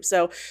getting the sleep.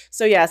 So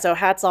yeah, so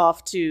hats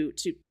off to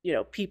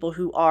people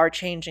who are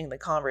changing the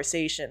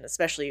conversation,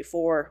 especially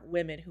for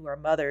women who are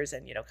mothers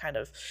and kind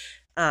of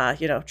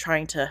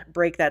trying to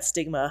break that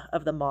stigma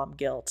of the mom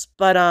guilt.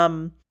 But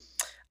um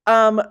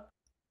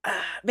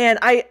man,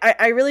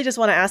 I really just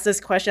want to ask this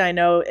question. I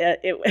know it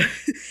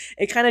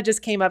it kind of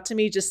just came up to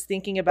me just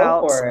thinking Go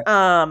about for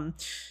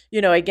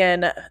it.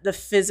 again the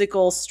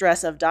physical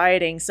stress of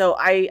dieting. So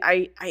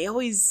I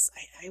always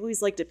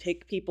like to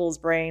pick people's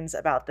brains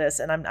about this,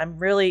 and I'm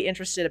really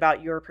interested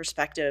about your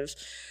perspective.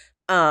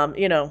 Um,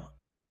 you know,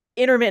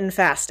 intermittent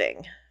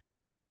fasting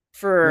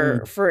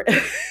for Mm.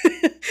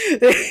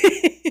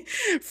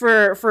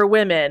 for for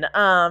women,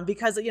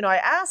 because I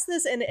asked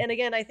this, and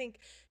again I think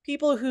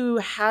people who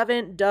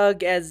haven't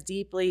dug as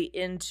deeply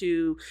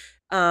into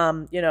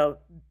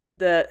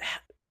the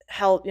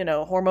health,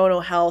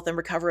 hormonal health and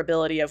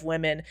recoverability of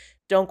women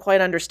don't quite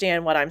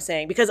understand what I'm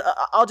saying, because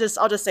I'll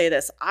just say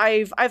this.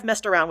 I've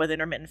messed around with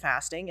intermittent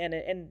fasting,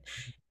 and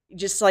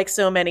just like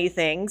so many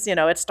things,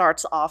 it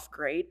starts off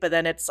great, but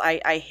then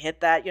I hit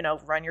that,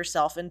 run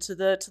yourself into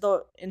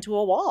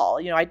a wall.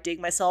 I dig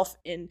myself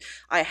in.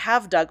 I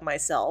have dug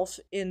myself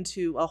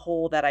into a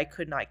hole that I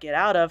could not get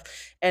out of.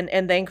 And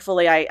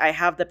thankfully I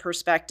have the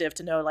perspective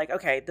to know, like,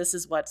 okay, this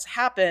is what's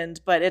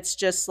happened. But it's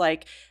just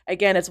like,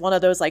 again, it's one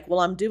of those like, well,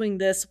 I'm doing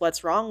this,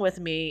 what's wrong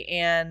with me?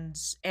 And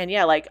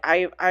yeah, like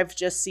I've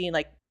just seen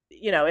like,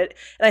 it,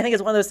 and I think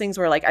it's one of those things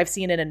where like I've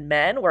seen it in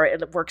men where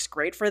it works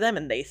great for them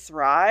and they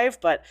thrive,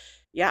 but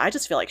yeah, I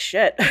just feel like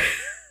shit.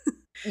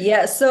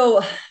 Yeah,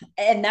 so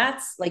and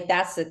that's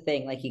the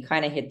thing. Like you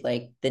kind of hit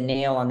like the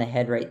nail on the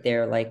head right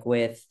there, like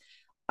with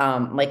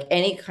like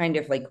any kind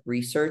of like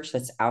research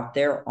that's out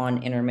there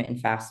on intermittent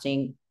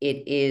fasting,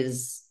 it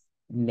is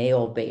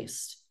male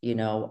based,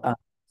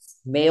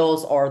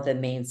 males are the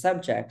main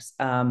subjects.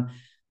 I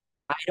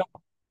don't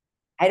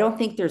I don't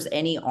think there's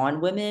any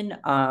on women.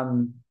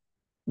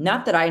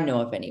 Not that I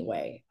know of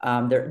anyway.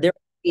 There may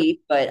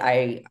be, but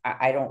I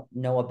don't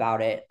know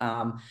about it.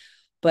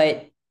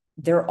 But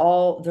they're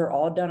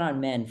all done on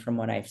men from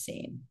what I've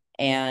seen.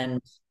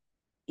 And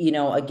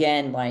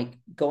again, like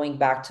going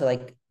back to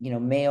like,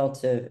 male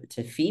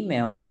to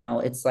female,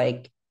 it's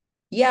like,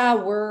 yeah,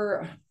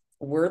 we're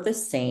the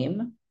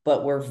same,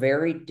 but we're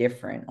very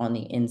different on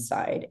the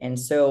inside. And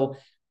so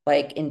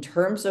like in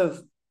terms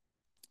of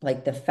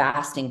like the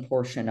fasting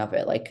portion of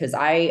it, like because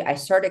I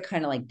started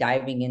kind of like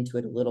diving into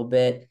it a little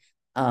bit,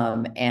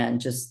 and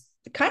just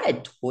kind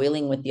of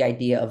toiling with the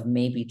idea of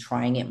maybe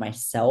trying it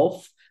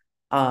myself.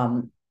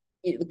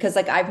 Because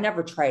like I've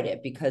never tried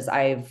it because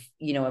I've,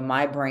 in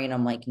my brain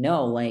I'm like,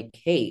 no, like,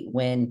 hey,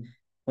 when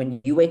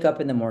you wake up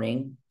in the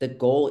morning, the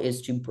goal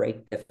is to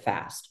break the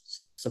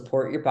fast,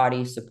 support your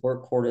body,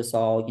 support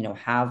cortisol,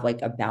 have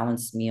like a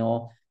balanced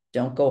meal.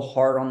 Don't go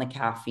hard on the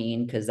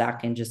caffeine because that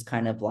can just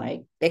kind of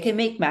like it can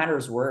make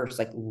matters worse,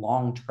 like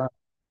long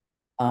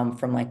term,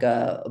 from like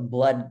a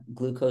blood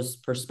glucose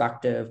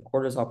perspective,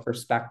 cortisol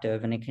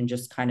perspective, and it can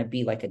just kind of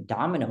be like a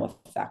domino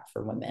effect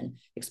for women,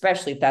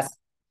 especially if that's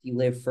you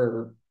live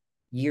for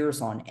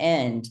years on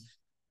end.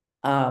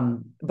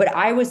 But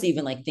I was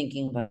even like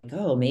thinking like,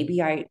 oh,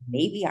 maybe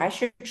I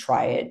should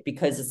try it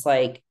because it's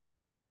like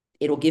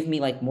it'll give me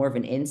like more of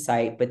an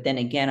insight. But then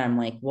again, I'm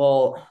like,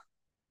 well,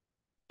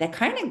 that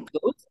kind of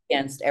goes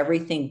against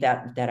everything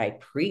that I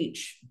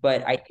preach.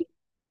 But I think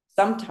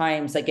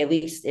sometimes, like at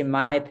least in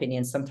my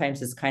opinion,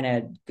 sometimes it's kind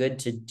of good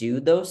to do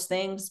those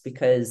things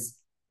because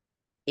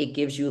it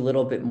gives you a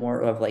little bit more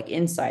of like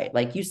insight.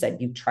 Like you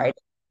said, you tried,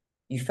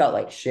 you felt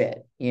like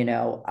shit, you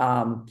know.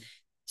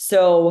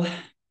 So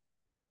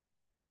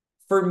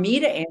for me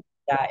to answer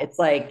that, it's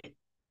like,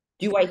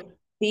 do I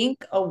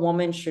think a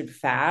woman should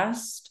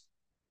fast?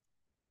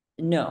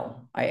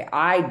 No,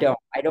 I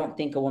don't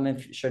think a woman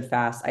should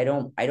fast. I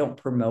don't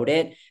promote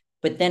it.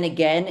 But then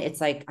again,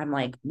 it's like I'm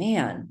like,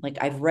 man, like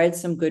I've read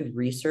some good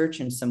research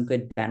and some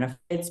good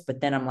benefits, but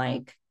then I'm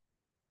like,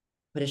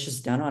 but it's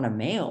just done on a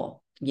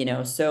male, you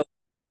know? So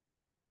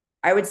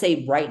I would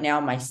say right now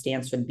my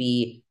stance would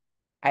be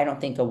I don't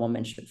think a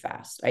woman should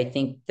fast. I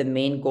think the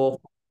main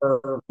goal for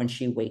her when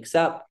she wakes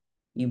up,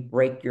 you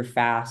break your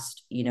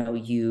fast, you know,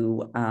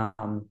 you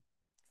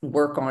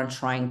work on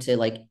trying to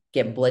like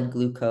get blood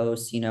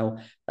glucose, you know,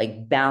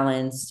 like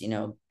balance, you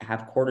know,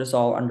 have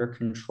cortisol under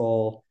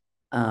control,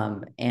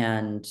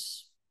 and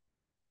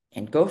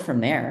go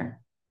from there.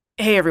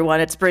 Hey everyone,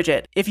 it's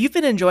Bridget. If you've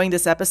been enjoying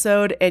this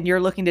episode and you're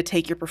looking to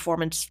take your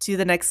performance to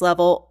the next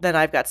level, then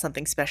I've got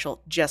something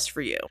special just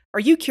for you.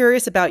 Are you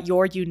curious about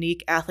your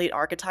unique athlete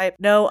archetype?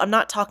 No, I'm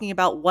not talking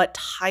about what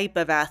type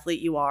of athlete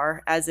you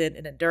are, as in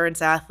an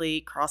endurance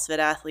athlete, CrossFit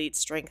athlete,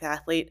 strength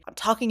athlete. I'm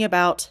talking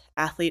about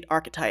athlete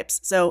archetypes.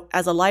 So,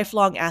 as a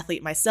lifelong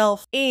athlete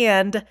myself,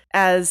 and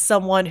as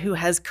someone who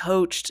has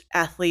coached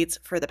athletes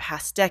for the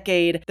past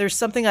decade, there's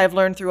something I've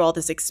learned through all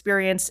this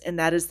experience, and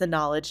that is the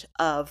knowledge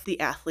of the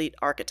athlete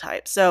archetype.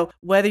 So,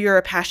 whether you're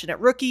a passionate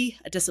rookie,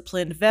 a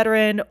disciplined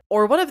veteran,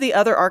 or one of the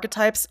other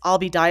archetypes I'll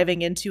be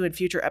diving into in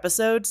future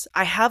episodes,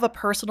 I have a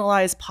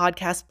personalized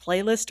podcast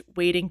playlist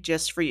waiting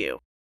just for you.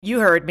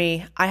 You heard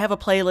me. I have a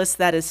playlist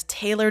that is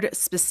tailored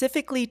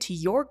specifically to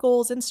your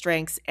goals and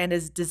strengths and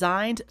is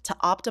designed to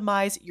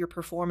optimize your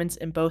performance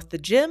in both the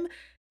gym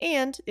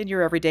and in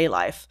your everyday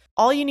life.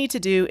 All you need to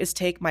do is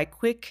take my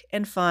quick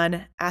and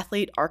fun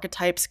athlete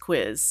archetypes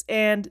quiz,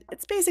 and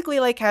it's basically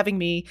like having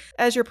me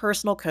as your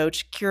personal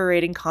coach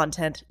curating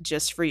content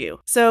just for you.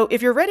 So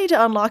if you're ready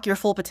to unlock your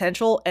full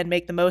potential and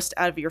make the most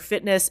out of your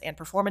fitness and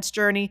performance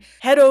journey,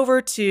 head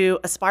over to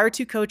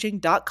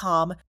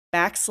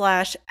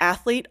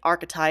aspiretocoaching.com/athlete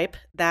archetype.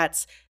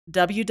 That's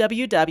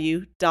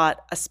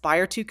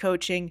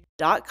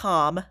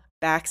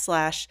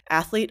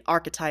www.aspiretocoaching.com/athlete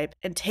archetype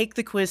and take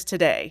the quiz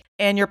today.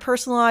 And your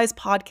personalized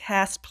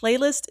podcast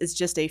playlist is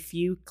just a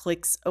few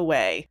clicks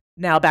away.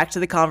 Now back to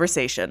the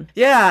conversation.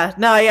 Yeah,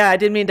 no, yeah, I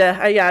didn't mean to.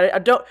 I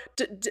don't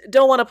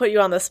want to put you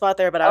on the spot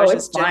there, but I Oh, was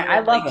it's just fine. I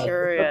genuinely love it. It's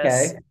curious.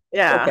 okay. It's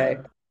Yeah. okay.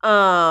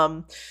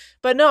 Um,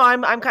 but no,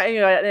 I'm kind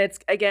of, and it's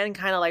again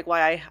kind of like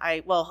why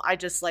I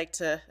just like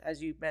to,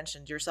 as you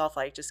mentioned yourself,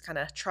 like just kind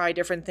of try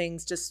different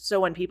things just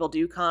so when people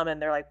do come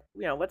and they're like,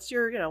 what's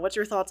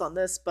your thoughts on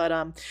this? But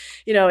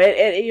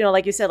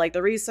like you said, like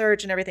the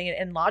research and everything,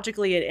 and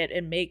logically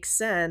it makes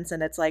sense,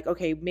 and it's like,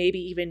 okay, maybe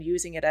even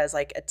using it as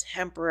like a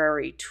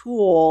temporary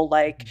tool,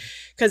 like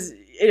because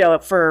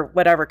for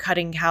whatever,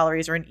 cutting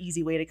calories or an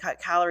easy way to cut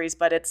calories,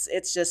 but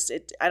it's just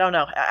I don't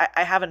know,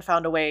 I haven't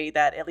found a way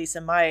that, at least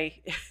in my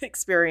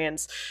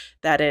experience,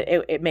 that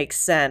it makes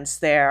sense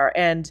there.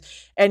 And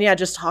yeah,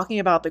 just talking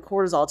about the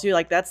cortisol too,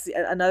 like that's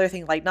another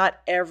thing, like not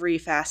every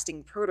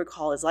fasting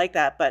protocol is like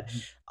that, but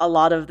a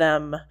lot of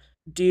them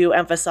do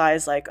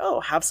emphasize like,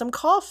 oh, have some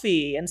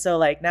coffee. And so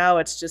like now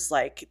it's just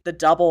like the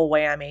double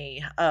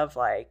whammy of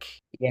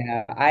like,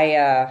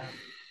 I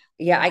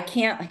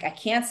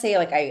can't say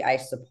like I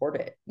support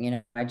it, you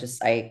know.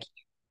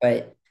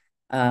 But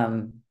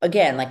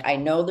again, like I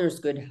know there's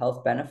good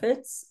health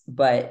benefits,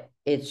 but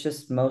it's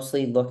just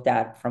mostly looked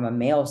at from a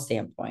male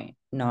standpoint,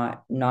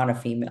 not a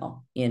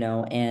female, you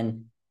know.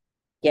 And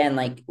again,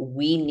 like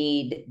we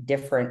need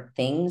different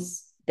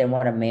things than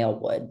what a male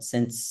would,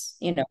 since,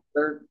 you know,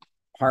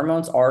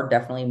 hormones are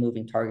definitely a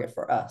moving target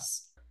for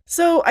us.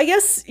 so I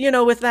guess,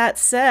 with that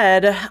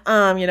said,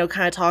 kind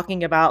of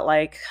talking about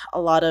like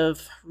a lot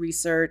of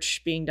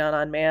research being done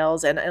on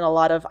males, and a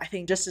lot of, I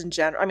think, just in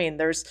general, I mean,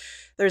 there's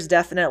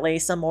definitely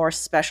some more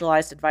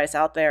specialized advice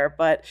out there,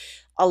 but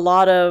a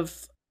lot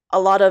of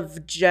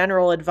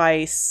general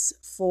advice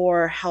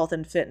for health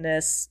and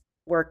fitness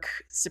work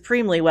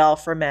supremely well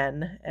for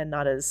men and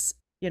not as,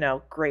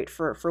 great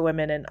for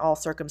women in all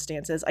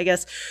circumstances. I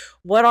guess,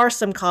 what are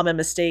some common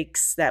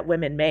mistakes that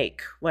women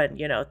make when,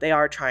 they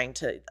are trying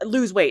to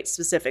lose weight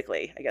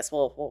specifically? I guess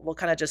we'll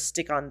kind of just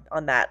stick on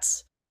that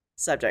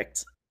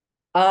subject.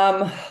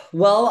 Um,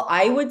 well,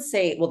 I would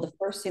say, well, the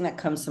first thing that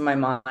comes to my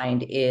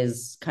mind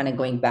is kind of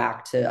going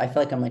back to, I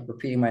feel like I'm like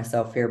repeating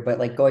myself here, but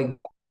like going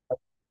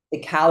the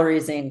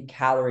calories in,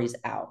 calories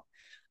out.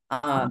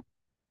 Um,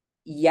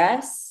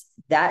 yes,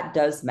 that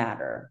does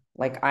matter.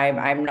 Like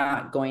I'm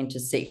not going to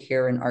sit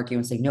here and argue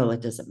and say, no,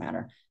 it doesn't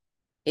matter.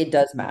 It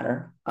does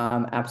matter.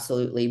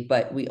 Absolutely.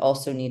 But we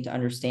also need to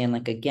understand,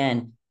 like,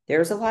 again,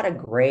 there's a lot of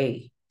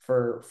gray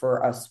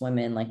for us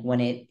women, like when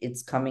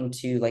it's coming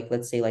to, like,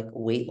 let's say like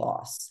weight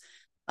loss.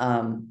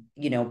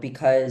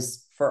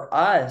 Because for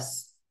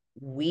us,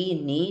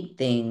 we need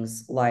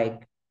things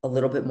like a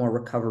little bit more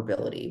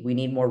recoverability. We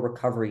need more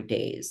recovery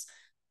days.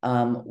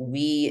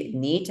 We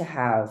need to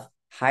have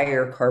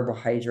higher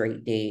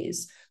carbohydrate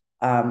days.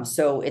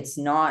 So it's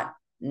not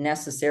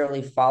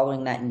necessarily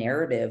following that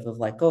narrative of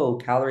like, oh,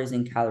 calories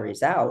in,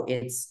 calories out.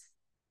 It's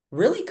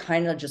really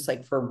kind of just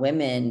like for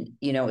women,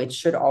 it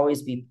should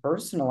always be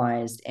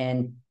personalized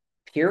and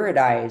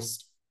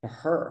periodized to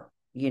her,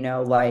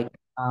 like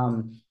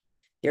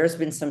there's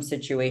been some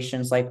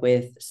situations like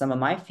with some of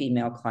my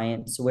female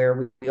clients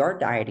where we are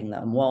dieting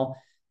them. Well,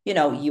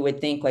 you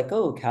would think like,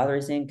 oh,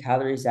 calories in,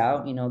 calories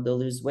out, they'll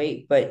lose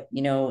weight. But,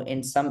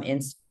 in some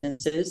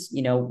instances,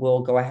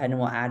 we'll go ahead and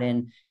we'll add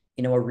in,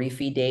 a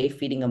refeed day,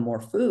 feeding them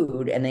more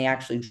food, and they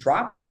actually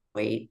drop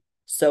weight.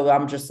 So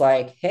I'm just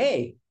like,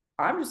 hey,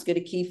 I'm just going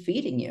to keep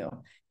feeding you,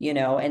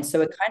 and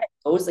so it kind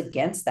of goes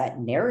against that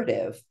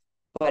narrative,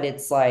 but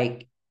it's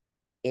like,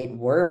 it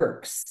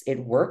works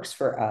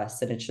for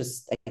us, and it's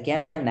just,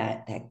 again,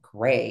 that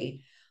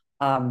gray.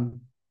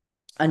 um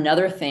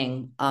Another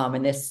thing,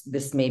 and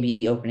this may be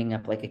opening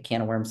up like a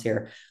can of worms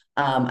here.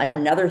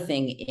 Another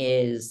thing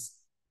is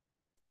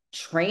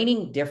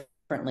training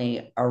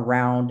differently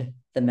around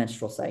the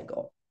menstrual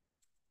cycle.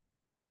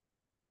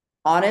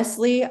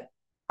 Honestly,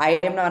 I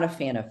am not a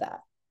fan of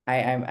that.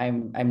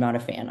 I'm not a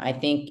fan. I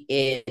think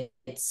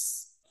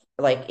it's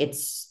like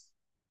it's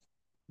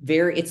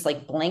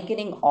like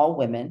blanketing all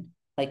women.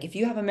 Like if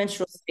you have a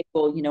menstrual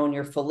cycle, in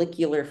your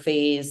follicular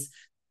phase,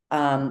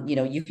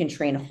 you can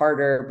train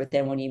harder, but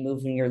then when you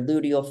move in your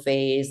luteal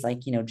phase, like,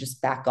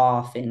 just back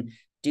off and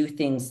do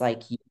things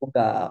like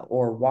yoga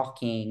or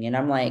walking. And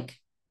I'm like,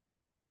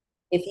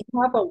 if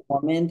you have a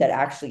woman that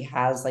actually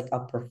has like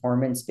a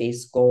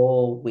performance-based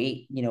goal,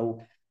 weight,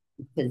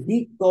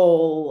 physique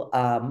goal,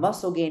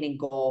 muscle gaining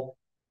goal,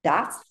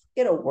 that's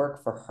gonna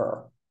work for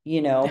her,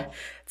 you know.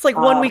 It's like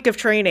one Um, week of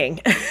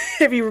training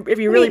if you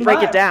really Pretty break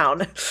it much.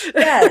 down.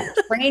 Yeah,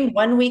 train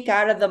 1 week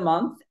out of the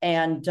month,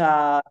 and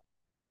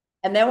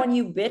then when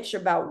you bitch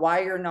about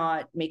why you're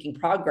not making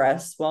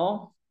progress,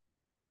 well,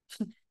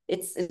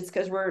 it's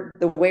because we're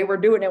the way we're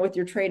doing it with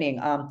your training.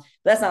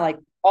 That's not like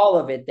all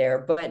of it there,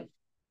 but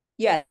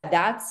yeah,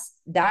 that's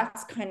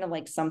kind of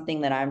like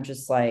something that I'm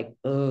just like,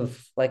 ugh,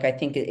 like I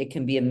think it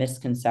can be a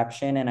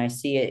misconception, and I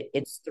see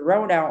it's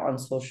thrown out on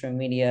social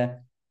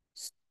media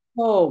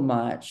so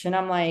much, and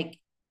I'm like,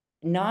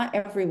 not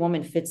every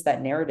woman fits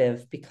that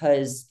narrative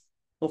because,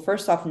 well,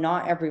 first off,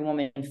 not every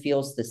woman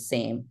feels the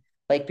same.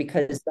 Like,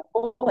 because the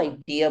whole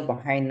idea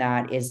behind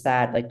that is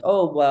that, like,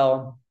 oh,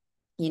 well,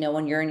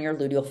 when you're in your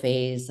luteal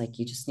phase, like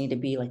you just need to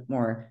be like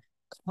more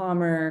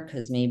calmer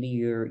because maybe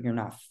you're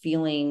not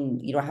feeling,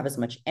 you don't have as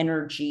much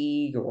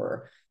energy,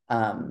 or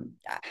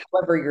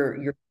however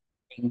you're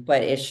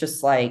but it's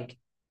just like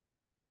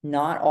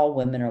not all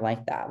women are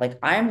like that. Like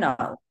I'm not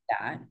like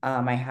that.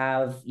 I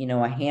have,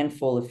 a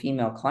handful of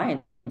female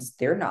clients.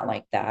 They're not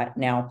like that.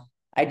 Now,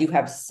 I do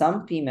have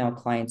some female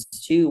clients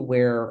too,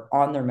 where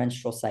on their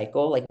menstrual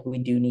cycle, like we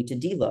do need to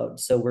deload.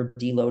 So we're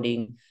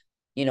deloading,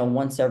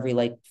 once every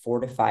like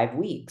 4 to 5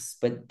 weeks,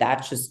 but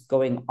that's just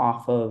going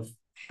off of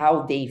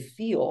how they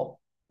feel.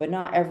 But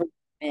not every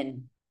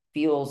woman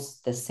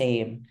feels the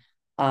same.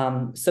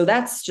 So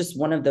that's just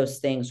one of those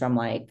things where I'm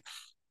like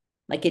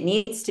it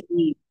needs to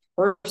be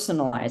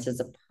personalized, as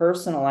a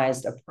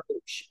personalized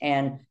approach.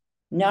 And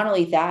not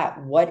only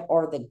that, what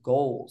are the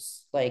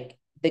goals? Like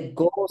the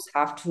goals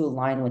have to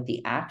align with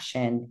the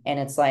action. And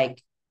it's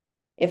like,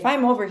 if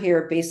I'm over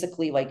here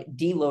basically like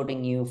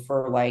deloading you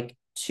for like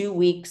 2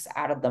 weeks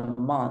out of the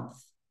month,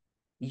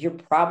 you're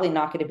probably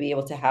not going to be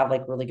able to have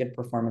like really good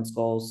performance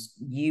goals.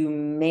 You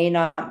may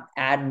not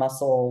add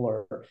muscle,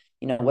 or,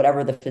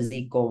 whatever the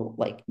physique goal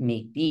like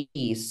may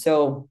be.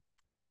 So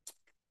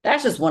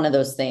that's just one of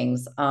those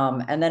things.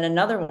 And then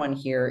another one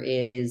here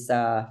is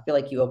I feel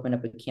like you open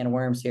up a can of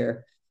worms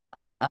here.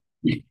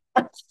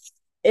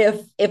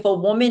 If a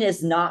woman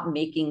is not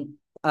making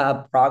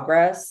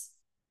progress,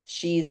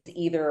 she's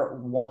either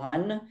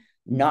one,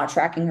 not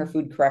tracking her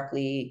food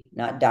correctly,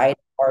 not dieting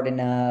hard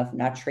enough,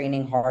 not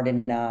training hard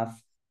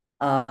enough.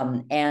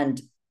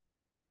 And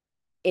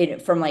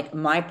it, from like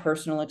my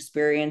personal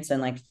experience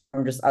and like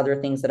from just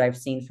other things that I've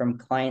seen from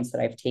clients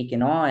that I've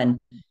taken on,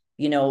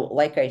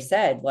 like I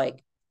said,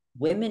 like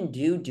women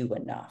do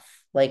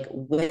enough. Like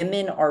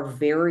women are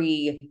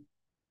very,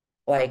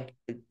 like,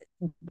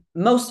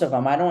 most of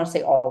them, I don't want to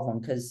say all of them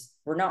because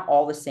we're not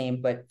all the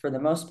same, but for the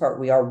most part,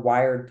 we are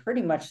wired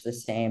pretty much the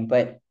same,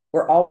 but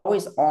we're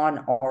always on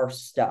our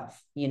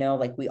stuff,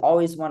 like we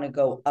always want to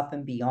go up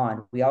and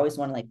beyond. We always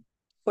want to like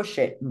push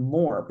it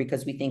more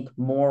because we think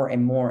more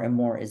and more and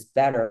more is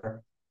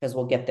better because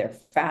we'll get there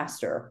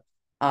faster.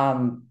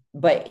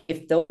 But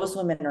if those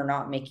women are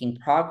not making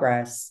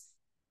progress,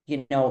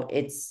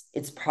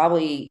 it's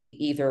probably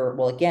either,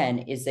 well, again,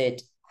 is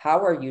it,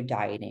 how are you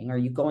dieting? Are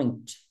you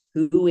going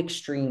too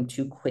extreme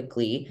too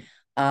quickly?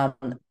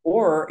 Um,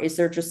 or is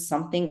there just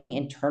something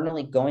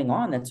internally going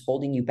on that's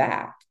holding you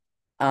back?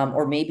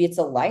 Or maybe it's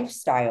a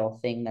lifestyle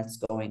thing that's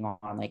going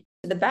on, like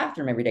to the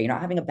bathroom every day. You're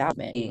not having a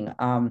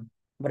bathroom.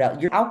 What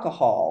else? Your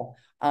alcohol.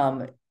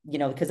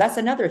 Because that's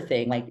another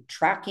thing, like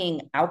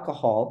tracking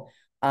alcohol,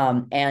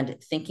 and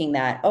thinking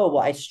that, oh,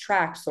 well, I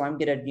tracked, so I'm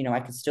gonna, I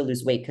could still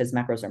lose weight because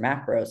macros are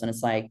macros. And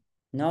it's like,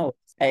 no,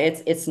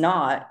 it's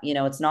not,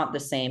 it's not the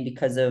same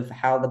because of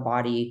how the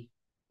body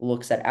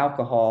looks at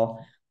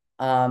alcohol.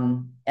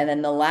 And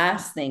then the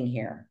last thing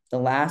here, the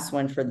last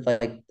one for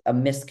like a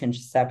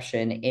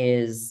misconception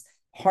is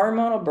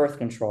hormonal birth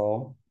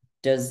control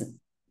does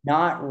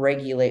not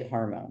regulate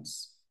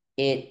hormones.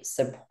 It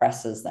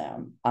suppresses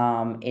them.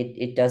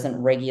 It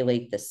doesn't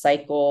regulate the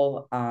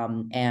cycle.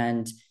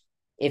 And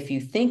if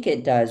you think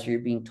it does, you're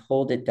being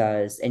told it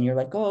does, and you're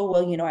like, oh,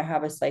 well, I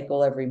have a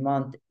cycle every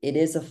month. It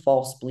is a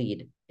false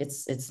bleed.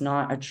 It's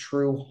not a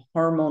true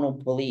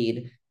hormonal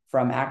bleed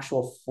from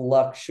actual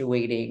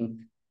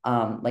fluctuating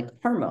like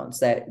hormones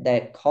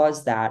that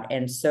cause that.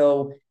 And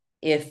so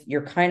if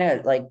you're kind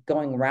of like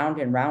going round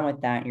and round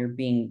with that,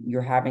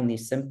 you're having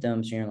these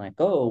symptoms, and you're like,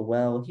 oh,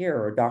 well, here,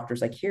 or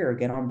doctor's like, here,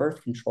 get on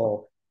birth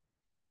control.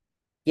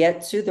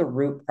 Get to the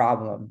root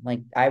problem.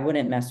 Like, I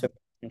wouldn't mess with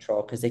birth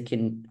control because it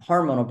can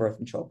hormonal birth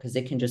control because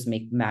it can just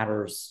make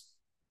matters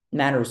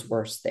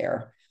worse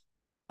there.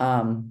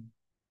 Um,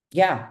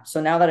 yeah.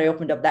 So now that I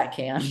opened up that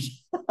can,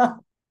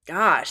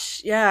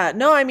 Gosh, yeah.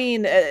 No, I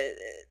mean,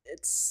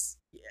 it's.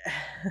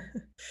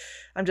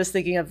 I'm just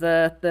thinking of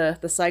the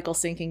cycle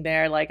sinking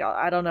there. Like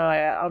I don't know.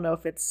 I don't know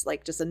if it's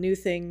like just a new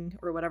thing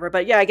or whatever.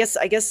 But yeah, I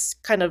guess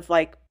kind of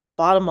like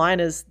bottom line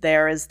is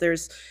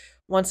there's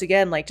once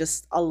again like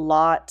just a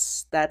lot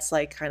that's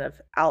like kind of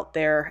out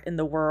there in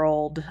the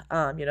world.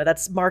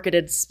 That's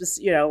marketed,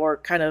 or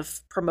kind of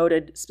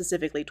promoted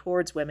specifically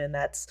towards women.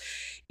 That's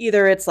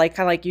either it's like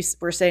kind of like you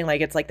were saying,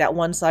 like it's like that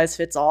one size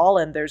fits all,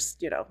 and there's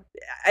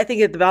I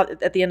think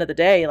about at the end of the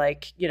day,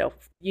 like you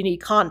need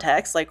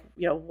context, like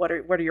what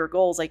are your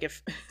goals, like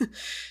if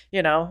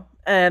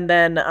and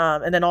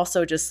then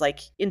also just like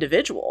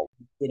individual.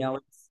 you know,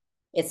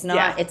 it's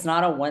Yeah.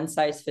 not a one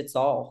size fits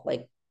all,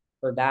 like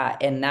for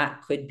that. And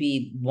that could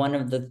be one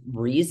of the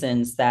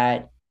reasons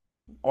that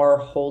are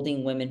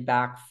holding women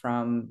back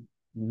from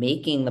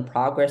making the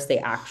progress they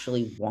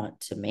actually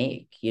want to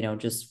make,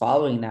 just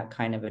following that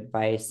kind of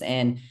advice.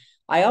 And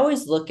I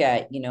always look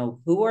at,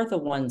 who are the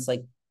ones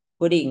like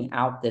putting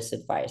out this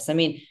advice. I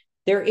mean,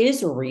 there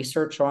is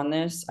research on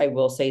this, I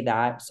will say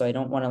that. So I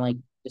don't want to like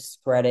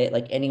discredit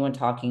like anyone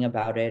talking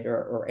about it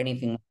or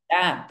anything like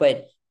that.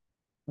 But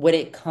when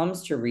it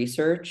comes to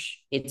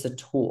research, it's a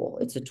tool.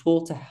 It's a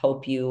tool to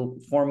help you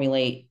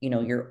formulate,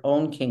 your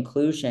own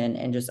conclusion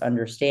and just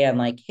understand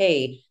like,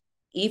 hey,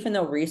 even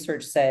though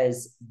research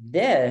says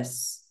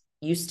this,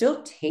 you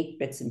still take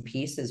bits and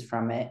pieces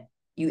from it,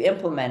 you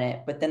implement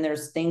it, but then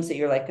there's things that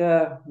you're like,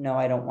 no,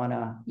 I don't want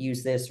to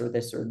use this or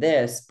this or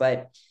this.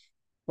 But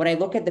when I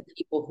look at the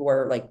people who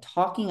are like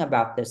talking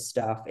about this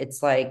stuff,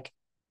 it's like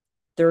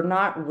they're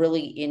not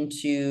really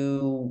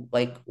into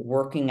like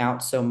working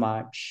out so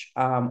much.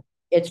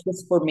 It's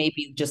just for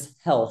maybe just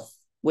health,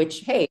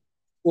 which, hey,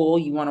 cool,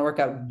 you want to work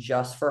out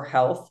just for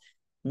health.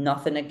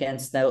 Nothing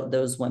against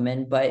those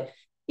women, but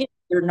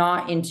they're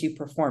not into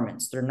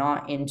performance. They're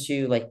not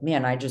into like,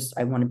 man, I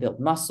want to build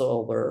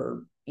muscle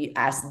or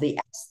as the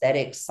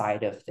aesthetic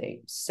side of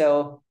things.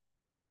 So,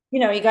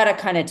 you got to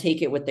kind of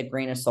take it with a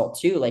grain of salt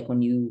too. Like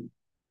when you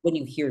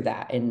hear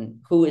that,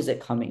 and who is it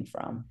coming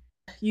from?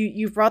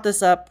 You've brought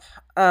this up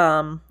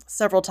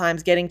several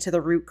times, getting to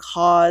the root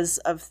cause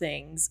of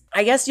things.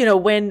 I guess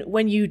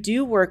when you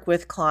do work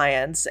with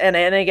clients, and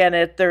again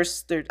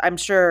I'm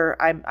sure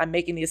I'm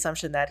making the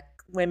assumption that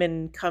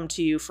women come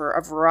to you for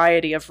a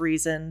variety of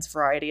reasons,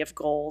 variety of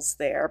goals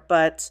there,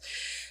 but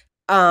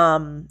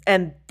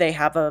and they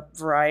have a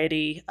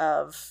variety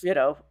of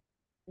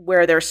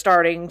where they're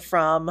starting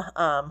from,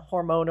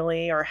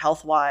 hormonally or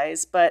health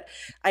wise. But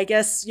I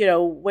guess,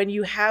 when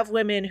you have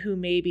women who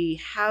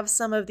maybe have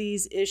some of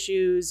these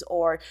issues,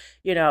 or,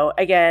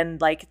 again,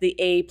 like the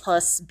A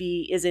plus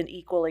B isn't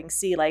equaling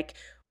C, like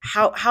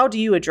how do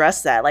you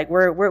address that? Like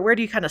where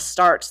do you kind of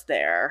start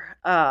there,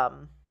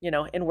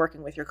 in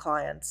working with your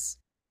clients?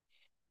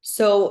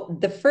 So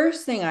the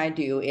first thing I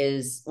do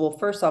is, well,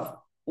 first off,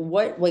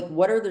 what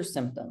are their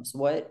symptoms?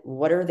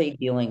 What are they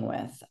dealing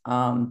with?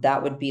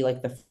 That would be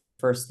like the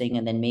first thing,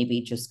 and then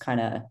maybe just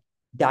kind of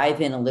dive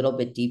in a little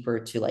bit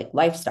deeper to like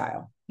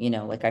lifestyle.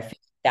 Like I feel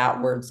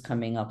that word's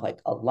coming up like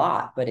a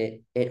lot, but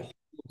it holds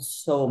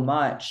so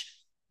much.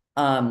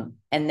 And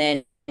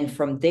then and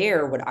from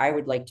there, what I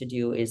would like to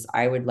do is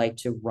I would like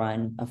to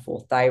run a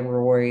full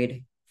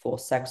thyroid, full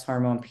sex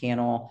hormone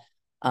panel,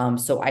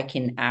 so I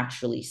can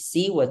actually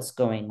see what's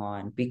going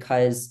on.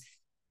 Because,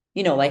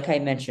 like I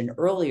mentioned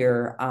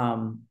earlier,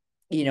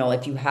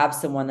 if you have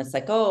someone that's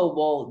like, oh,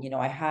 well,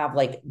 I have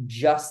like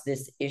just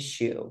this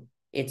issue,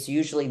 it's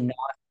usually not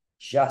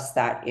just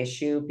that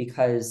issue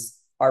because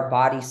our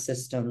body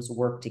systems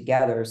work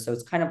together. So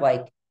it's kind of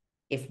like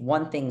if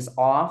one thing's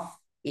off,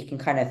 it can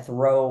kind of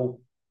throw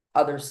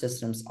other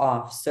systems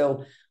off.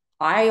 So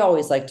I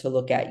always like to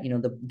look at,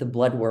 the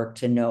blood work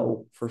to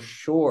know for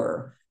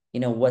sure,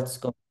 what's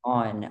going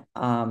on.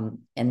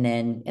 And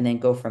then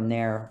go from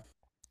there.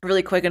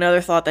 Really quick,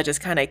 another thought that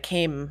just kind of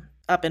came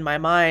up in my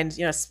mind,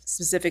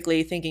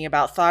 specifically thinking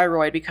about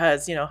thyroid,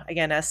 because,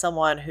 again, as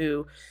someone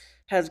who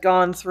has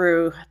gone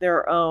through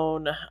their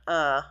own,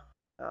 I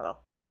don't know,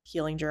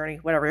 healing journey,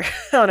 whatever, I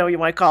don't know what you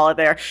might call it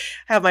there,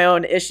 have my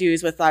own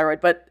issues with thyroid.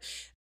 But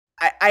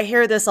I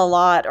hear this a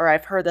lot, or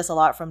I've heard this a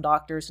lot from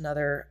doctors and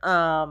other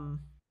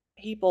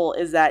people,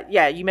 is that,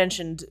 yeah, you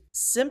mentioned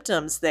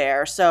symptoms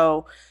there.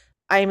 So,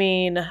 I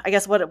mean, I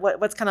guess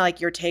what's kind of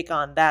like your take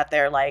on that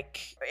there? Like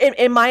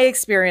in my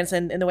experience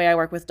and in the way I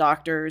work with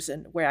doctors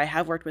and where I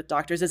have worked with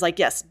doctors is like,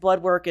 yes,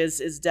 blood work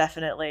is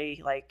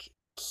definitely like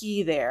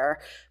key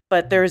there,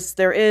 but there is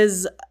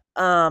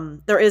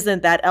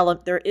that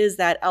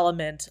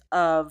element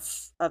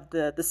of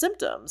the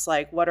symptoms.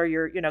 Like what are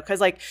your, because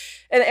like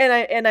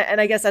and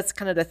I guess that's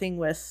kind of the thing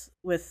with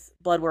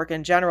blood work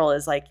in general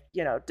is like,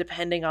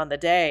 depending on the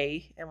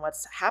day and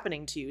what's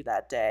happening to you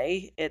that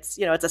day, it's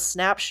a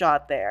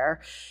snapshot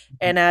there.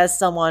 And as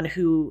someone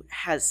who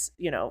has,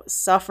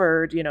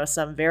 suffered,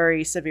 some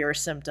very severe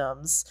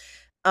symptoms,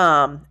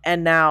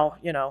 and now,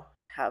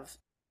 have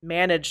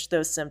managed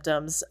those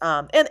symptoms,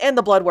 and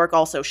the blood work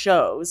also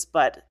shows.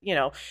 But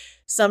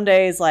some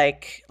days,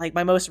 like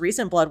my most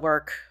recent blood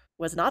work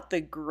was not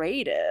the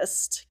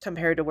greatest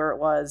compared to where it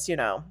was,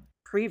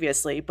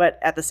 previously, but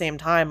at the same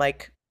time,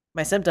 like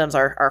my symptoms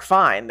are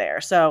fine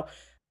there. So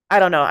I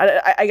don't know.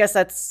 I guess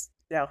that's,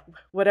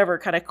 whatever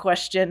kind of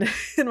question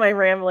in my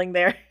rambling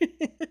there.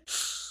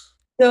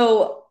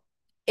 So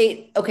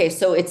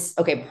so it's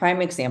okay,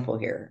 prime example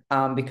here.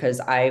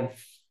 Because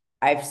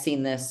I've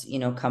seen this,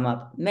 come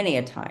up many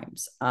a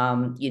times.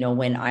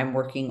 When I'm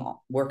working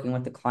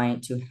with the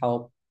client to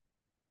help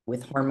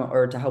with hormone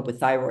or to help with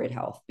thyroid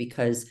health,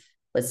 because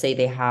let's say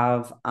they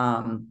have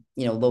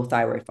low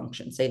thyroid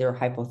function, say they're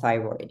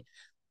hypothyroid.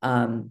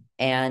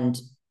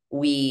 And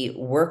we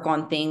work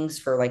on things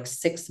for like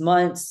 6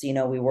 months.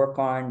 We work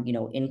on,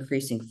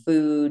 increasing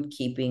food,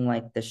 keeping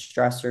like the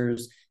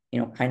stressors,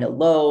 kind of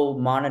low,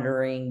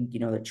 monitoring,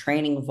 the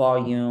training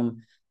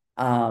volume.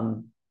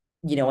 And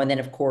then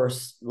of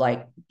course,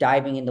 like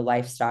diving into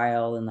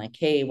lifestyle and like,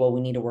 hey, well,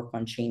 we need to work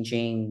on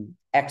changing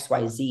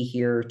XYZ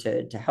here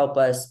to help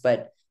us.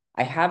 But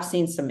I have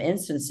seen some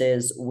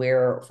instances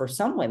where for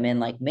some women,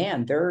 like,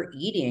 man, they're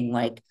eating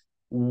like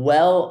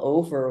well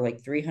over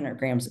like 300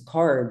 grams of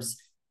carbs.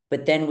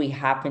 But then we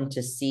happen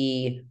to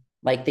see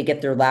like they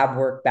get their lab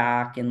work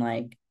back and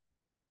like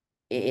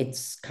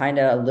it's kind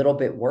of a little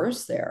bit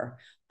worse there.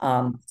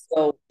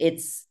 So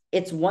it's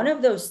one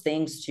of those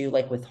things too,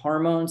 like with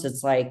hormones,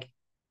 it's like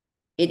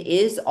it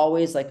is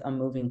always like a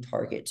moving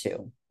target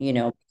too,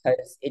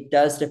 because it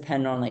does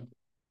depend on like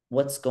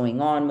what's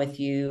going on with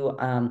you.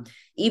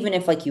 Even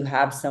if like you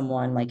have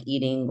someone like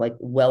eating like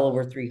well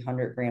over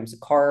 300 grams of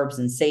carbs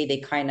and say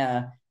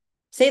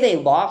they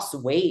lost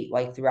weight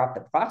like throughout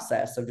the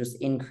process of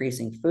just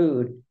increasing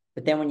food,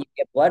 but then when you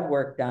get blood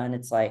work done,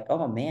 it's like,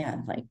 oh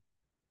man, like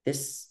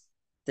this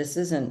this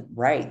isn't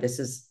right. This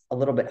is a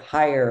little bit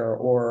higher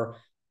or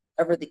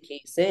whatever the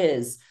case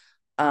is.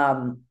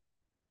 Um,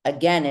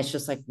 Again, it's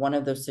just like one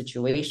of those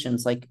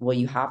situations like, well,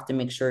 you have to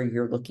make sure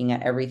you're looking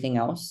at everything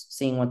else,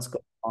 seeing what's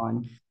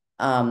going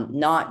on.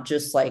 Not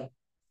just like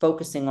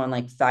focusing on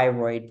like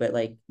thyroid, but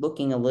like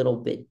looking a little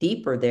bit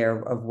deeper there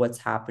of what's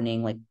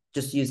happening, like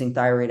just using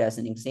thyroid as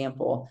an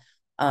example.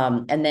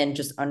 And then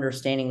just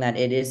understanding that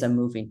it is a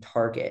moving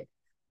target.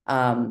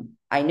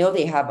 I know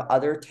they have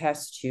other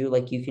tests too,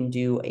 like you can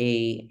do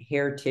a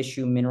hair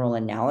tissue mineral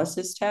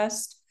analysis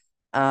test.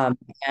 Um,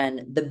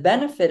 and the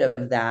benefit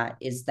of that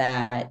is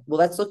that, well,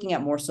 that's looking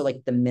at more so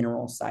like the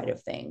mineral side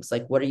of things.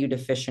 Like, what are you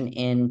deficient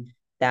in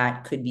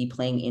that could be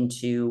playing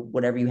into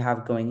whatever you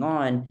have going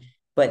on?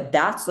 But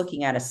that's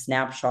looking at a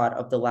snapshot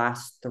of the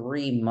last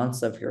 3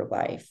 months of your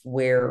life,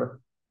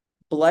 where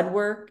blood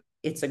work,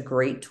 it's a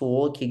great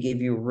tool. It could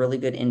give you a really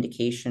good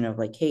indication of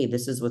like, hey,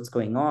 this is what's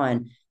going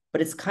on.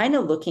 But it's kind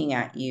of looking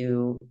at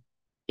you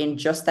in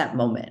just that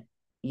moment.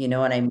 You know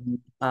what I mean?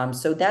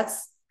 So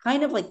that's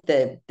kind of like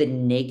the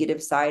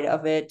negative side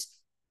of it.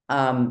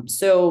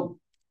 So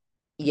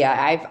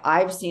yeah,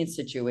 I've seen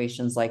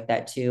situations like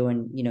that too.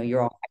 And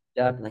you're all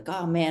hyped up, like,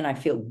 oh man, I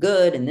feel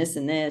good, and this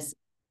and this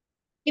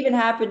even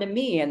happened to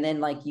me. And then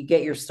like you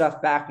get your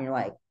stuff back and you're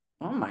like,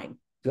 oh my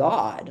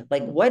God,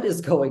 like what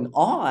is going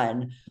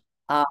on?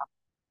 Um,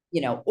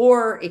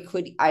 or it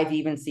could, I've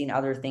even seen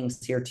other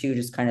things here too,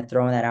 just kind of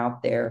throwing that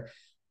out there,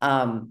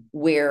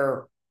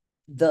 where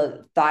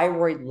the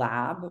thyroid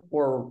lab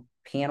or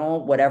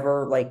panel,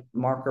 whatever like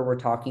marker we're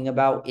talking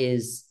about,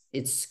 it's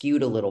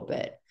skewed a little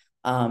bit.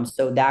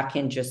 So that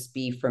can just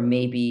be from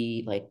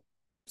maybe like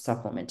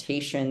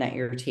supplementation that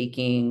you're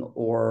taking,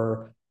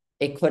 or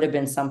it could have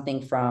been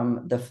something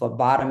from the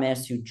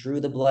phlebotomist who drew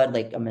the blood,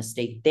 like a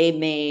mistake they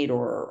made,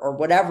 or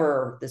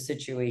whatever the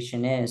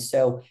situation is.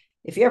 So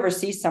if you ever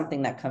see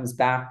something that comes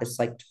back that's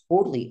like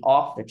totally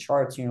off the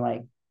charts and you're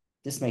like,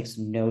 this makes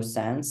no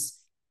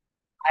sense,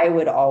 I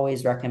would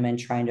always recommend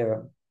trying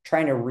to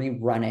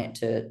rerun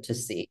it to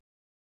see.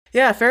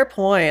 Yeah, fair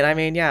point. I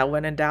mean, yeah,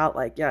 when in doubt,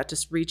 like, yeah,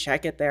 just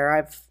recheck it there.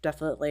 I've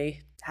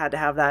definitely had to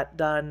have that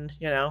done,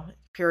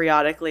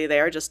 periodically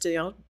there just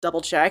to,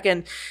 double check.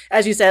 And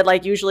as you said,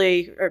 like,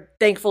 usually, or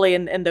thankfully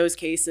in those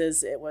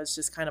cases, it was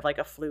just kind of like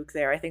a fluke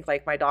there. I think,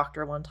 like, my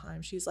doctor one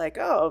time, she's like,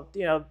 oh,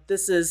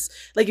 this is,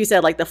 like you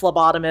said, like the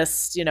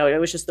phlebotomist, it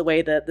was just the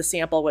way the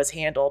sample was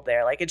handled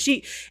there. Like, and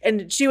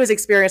she was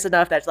experienced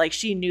enough that, like,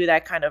 she knew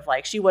that kind of,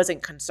 like, she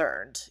wasn't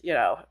concerned,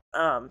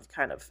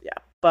 kind of, yeah.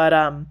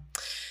 But,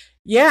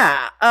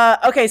 yeah.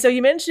 Okay. So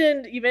you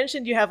mentioned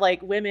you have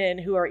like women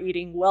who are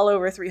eating well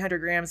over 300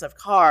 grams of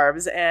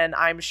carbs, and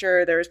I'm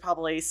sure there's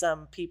probably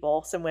some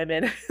people, some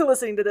women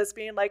listening to this,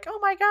 being like, "Oh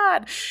my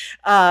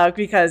god,"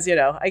 because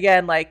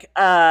again, like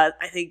I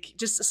think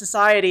just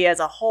society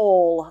as a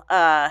whole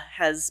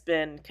has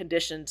been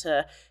conditioned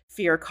to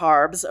fear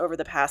carbs over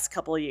the past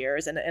couple of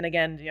years, and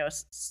again,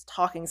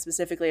 talking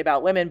specifically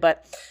about women,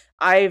 but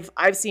I've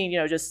seen,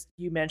 just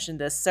you mentioned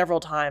this several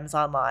times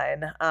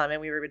online,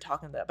 and we were even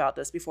talking about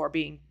this before,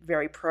 being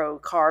very pro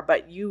carb.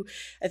 But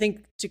I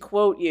think to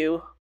quote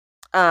you,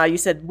 you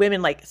said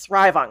women like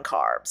thrive on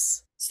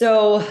carbs.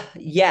 So,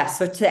 yeah,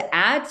 so to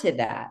add to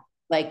that,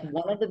 like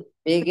one of the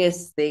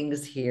biggest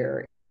things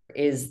here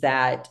is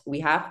that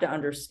we have to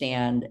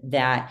understand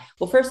that,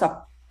 well, first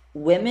off,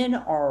 women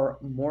are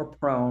more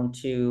prone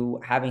to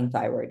having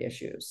thyroid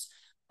issues.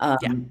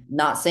 Yeah.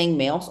 Not saying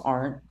males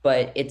aren't,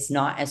 but it's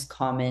not as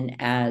common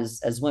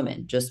as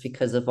women, just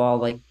because of all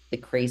like the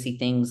crazy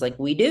things like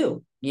we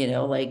do,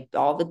 like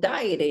all the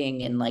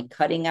dieting and like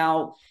cutting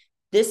out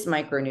this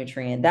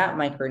micronutrient, that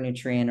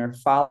micronutrient, or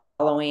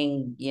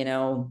following,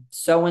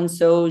 so and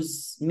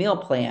so's meal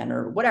plan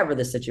or whatever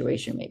the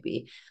situation may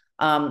be.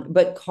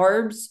 But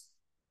carbs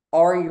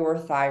are your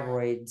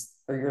thyroid's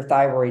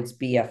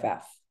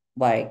BFF.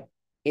 Like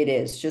it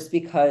is, just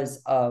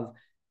because of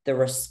the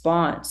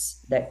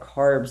response that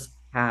carbs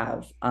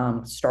have,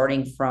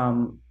 starting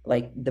from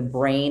like the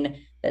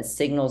brain that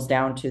signals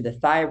down to the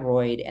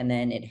thyroid, and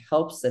then it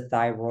helps the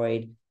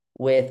thyroid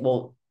with,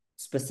 well,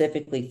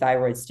 specifically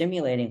thyroid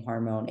stimulating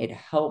hormone. It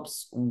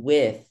helps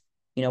with,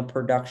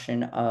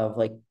 production of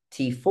like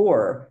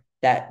T4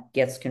 that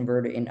gets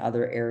converted in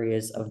other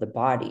areas of the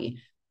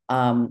body.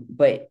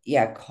 But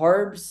yeah,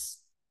 carbs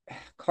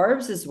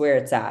is where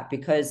it's at,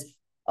 because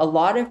a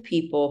lot of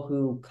people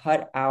who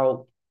cut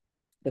out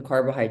the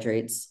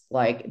carbohydrates,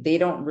 like they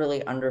don't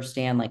really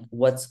understand like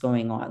what's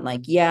going on.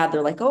 Like, yeah,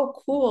 they're like, oh,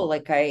 cool.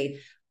 Like I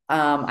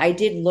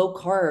did low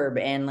carb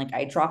and like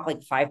I dropped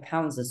like 5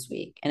 pounds this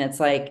week. And it's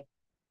like,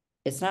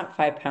 it's not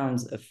 5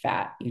 pounds of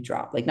fat you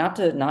drop. Like not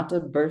to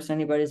burst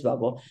anybody's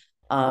bubble.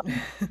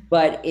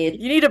 But it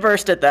You need to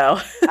burst it though.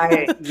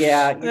 I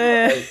yeah, you're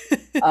Eh,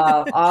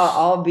 right.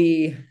 I'll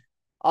be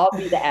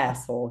the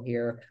asshole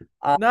here.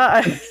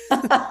 no,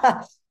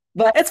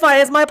 But it's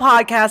fine. It's my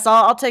podcast.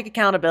 I'll take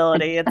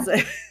accountability. It's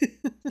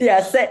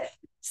yeah,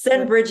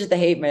 send Bridget the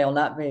hate mail,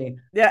 not me.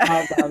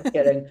 yeah. I'm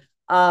kidding.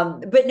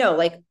 But no,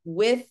 like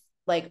with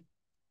like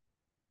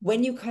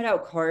when you cut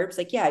out carbs,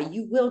 like yeah,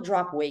 you will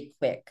drop weight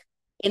quick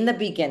in the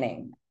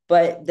beginning.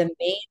 But the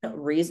main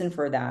reason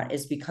for that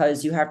is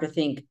because you have to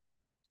think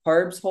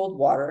carbs hold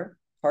water,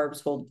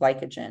 carbs hold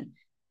glycogen.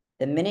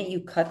 The minute you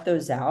cut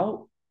those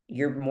out,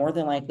 you're more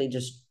than likely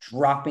just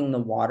dropping the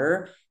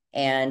water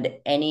and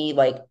any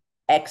like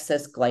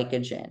excess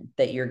glycogen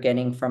that you're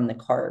getting from the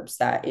carbs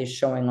that is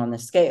showing on the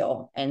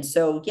scale. And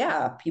so,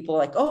 yeah, people are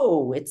like,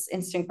 oh, it's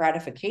instant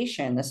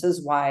gratification. This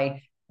is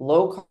why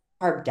low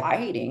carb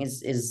dieting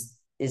is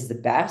the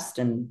best,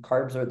 and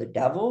carbs are the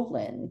devil,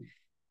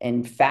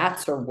 and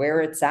fats are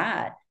where it's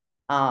at.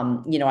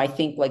 I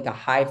think like a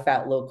high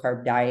fat, low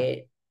carb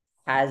diet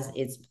has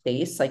its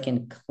place like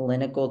in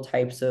clinical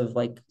types of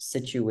like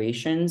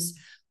situations,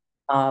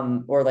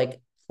 or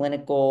like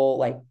clinical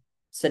like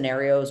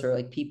scenarios, or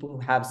like people who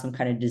have some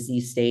kind of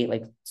disease state,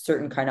 like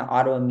certain kind of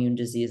autoimmune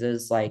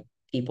diseases, like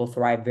people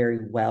thrive very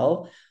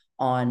well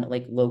on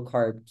like low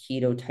carb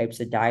keto types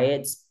of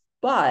diets.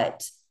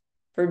 But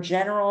for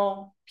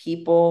general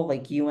people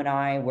like you and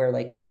I, where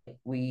like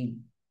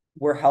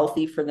we're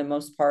healthy for the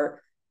most part,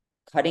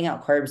 cutting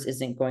out carbs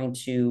isn't going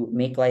to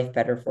make life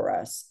better for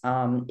us.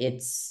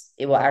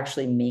 It will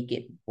actually make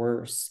it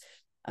worse,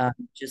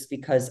 just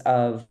because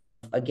of,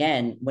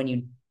 again, when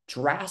you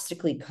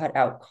drastically cut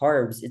out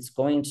carbs, it's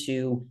going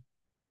to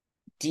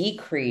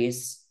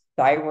decrease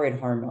thyroid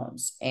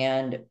hormones,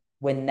 and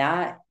when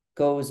that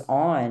goes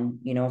on,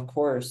 of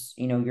course,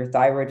 your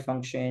thyroid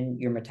function,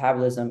 your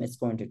metabolism is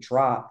going to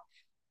drop.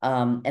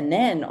 And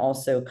then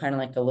also, kind of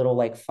like a little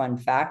like fun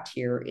fact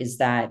here, is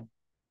that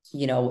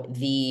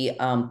the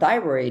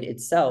thyroid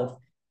itself,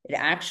 it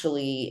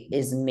actually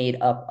is made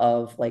up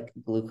of like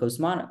glucose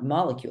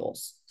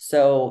molecules.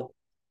 So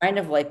kind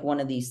of like one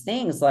of these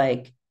things,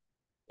 like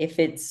if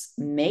it's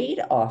made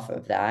off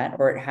of that,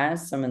 or it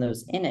has some of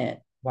those in it,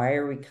 why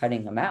are we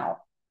cutting them out?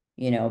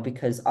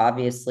 Because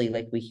obviously,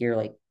 like we hear,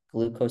 like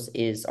glucose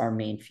is our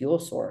main fuel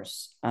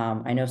source.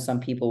 I know some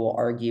people will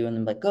argue and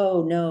they're like,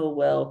 oh no,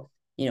 well,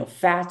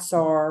 fats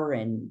are,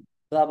 and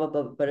blah blah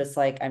blah. But it's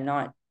like I'm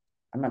not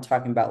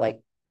talking about like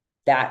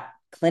that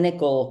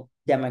clinical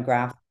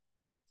demographic,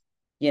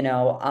 you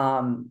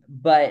know.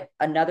 But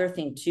another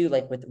thing too,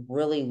 like with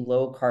really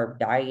low carb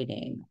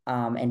dieting,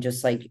 and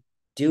just like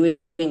doing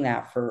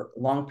that for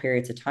long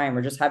periods of time,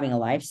 or just having a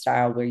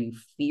lifestyle where you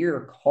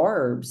fear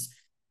carbs,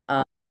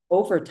 um,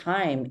 over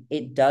time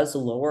it does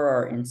lower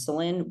our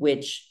insulin,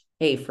 which,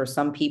 hey, for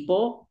some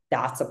people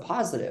that's a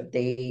positive.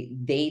 They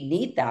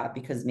need that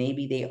because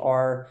maybe they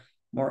are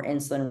more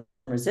insulin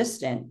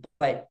resistant.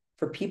 But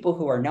for people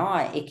who are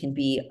not, it can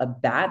be a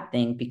bad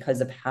thing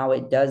because of how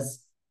it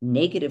does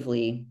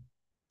negatively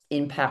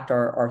impact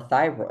our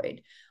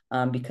thyroid,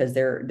 because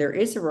there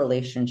is a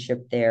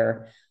relationship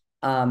there.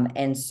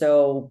 And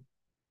so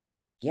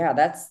yeah,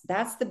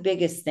 that's the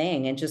biggest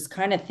thing. And just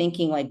kind of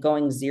thinking like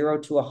going 0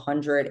 to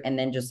 100 and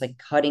then just like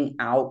cutting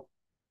out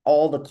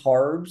all the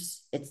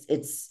carbs.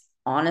 It's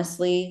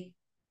honestly,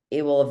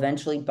 it will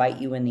eventually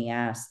bite you in the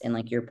ass, and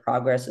like your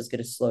progress is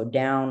going to slow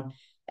down.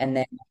 And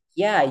then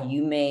yeah,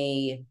 you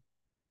may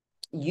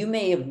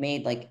have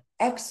made like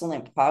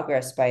excellent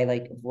progress by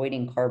like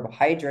avoiding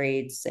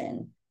carbohydrates,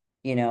 and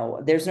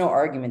there's no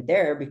argument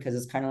there, because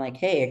it's kind of like,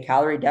 hey, a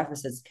calorie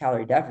deficit is a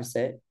calorie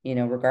deficit,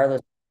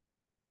 regardless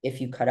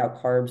if you cut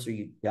out carbs or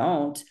you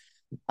don't.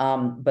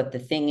 But the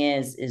thing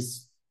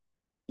is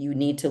you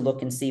need to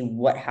look and see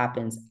what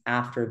happens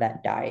after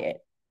that diet.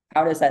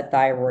 How does that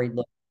thyroid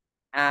look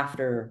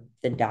after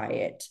the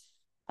diet?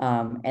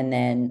 And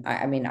then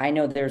I mean, I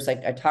know there's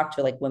like, I talked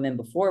to like women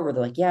before where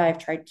they're like, yeah, I've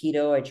tried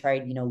keto, I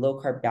tried, low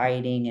carb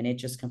dieting, and it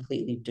just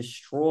completely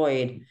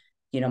destroyed,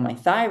 my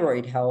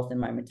thyroid health and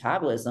my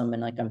metabolism.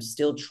 And like, I'm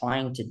still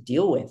trying to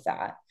deal with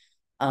that.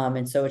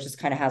 And so it just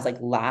kind of has like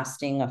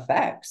lasting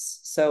effects.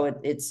 So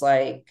it's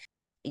like,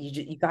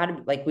 you got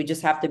to like, we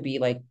just have to be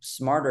like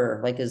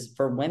smarter, like as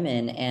for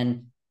women,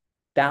 and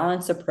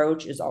balanced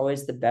approach is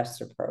always the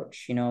best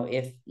approach.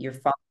 If you're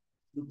following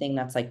something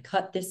that's like,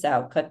 cut this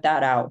out, cut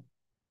that out,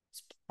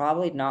 it's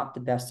probably not the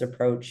best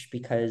approach,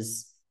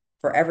 because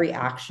for every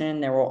action,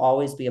 there will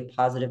always be a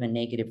positive and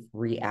negative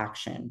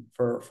reaction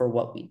for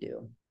what we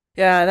do.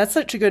 Yeah, that's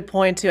such a good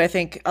point too. I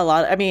think a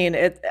lot. I mean,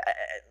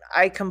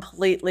 I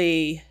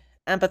completely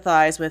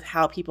empathize with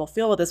how people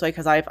feel with this way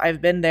because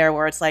I've been there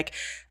where it's like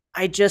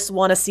I just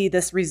want to see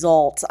this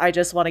result. I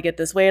just want to get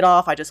this weight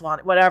off. I just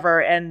want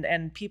whatever,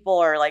 and people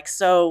are like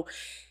so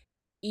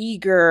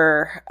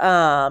eager,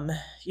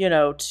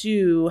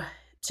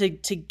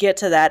 to get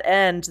to that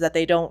end that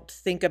they don't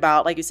think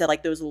about, like you said,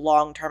 like those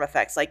long term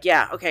effects. Like,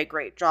 yeah, okay,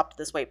 great, dropped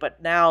this weight,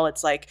 but now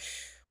it's like,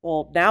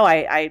 well, now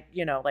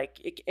like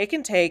it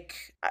can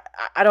take,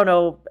 I don't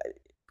know,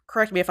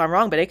 correct me if I'm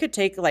wrong, but it could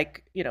take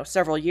like,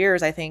 several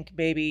years, I think,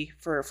 maybe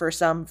for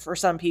some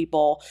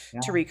people to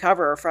Yeah.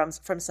 recover from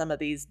some of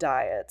these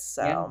diets.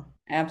 Yeah, So,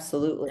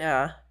 absolutely.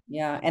 yeah.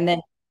 Yeah. And then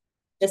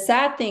the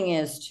sad thing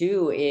is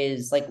too,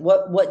 is like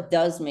what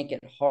does make it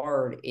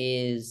hard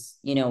is,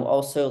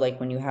 also like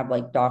when you have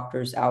like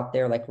doctors out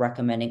there like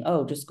recommending,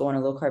 oh, just go on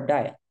a low carb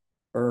diet,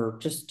 or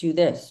just do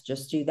this,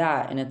 just do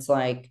that. And it's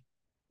like,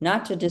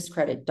 not to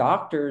discredit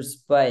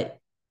doctors, but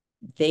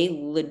they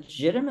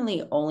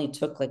legitimately only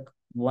took like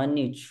one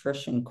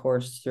nutrition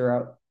course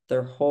throughout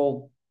their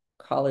whole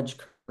college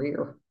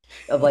career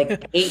of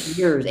like 8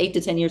 years, 8 to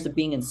 10 years of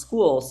being in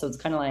school. So it's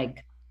kind of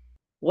like,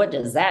 what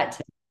does that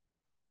take?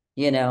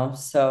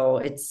 So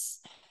it's,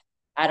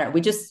 I don't,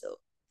 we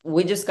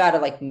just got to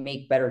like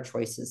make better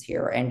choices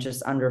here, and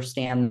just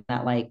understand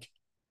that like,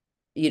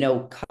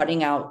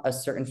 cutting out a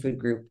certain food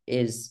group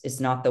is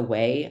not the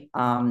way.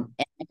 And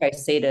like I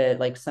say to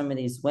like some of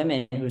these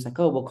women who's like,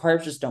 oh, well,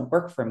 carbs just don't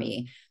work for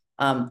me.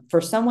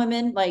 For some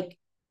women, like,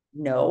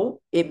 no,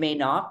 it may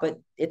not, but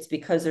it's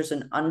because there's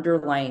an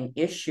underlying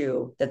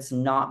issue that's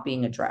not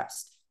being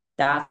addressed.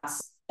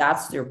 That's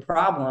their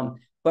problem.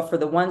 But for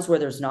the ones where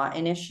there's not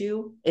an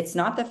issue, it's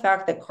not the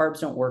fact that carbs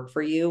don't work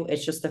for you.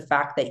 It's just the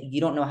fact that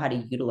you don't know how to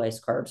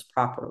utilize carbs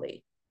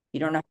properly. You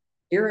don't know how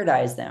to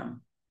periodize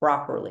them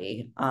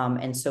properly.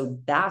 And so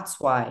that's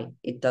why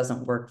it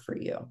doesn't work for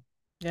you.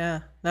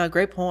 Yeah, no,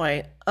 great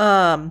point.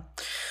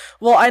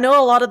 Well, I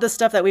know a lot of the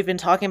stuff that we've been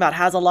talking about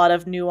has a lot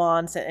of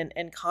nuance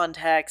and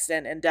context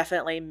and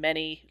definitely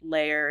many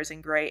layers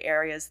and gray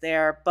areas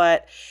there.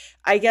 But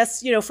I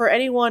guess, for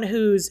anyone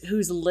who's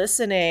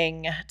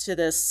listening to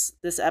this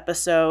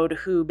episode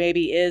who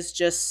maybe is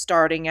just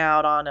starting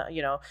out on,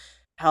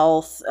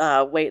 health,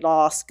 weight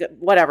loss,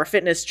 whatever,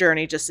 fitness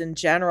journey, just in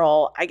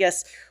general, I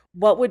guess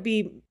what would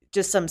be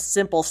just some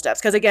simple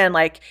steps? Because again,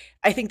 like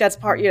I think that's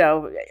part,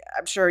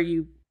 I'm sure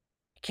you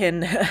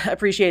can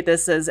appreciate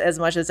this as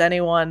much as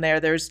anyone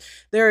there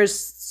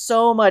is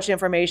so much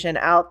information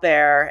out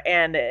there,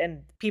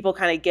 and people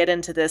kind of get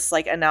into this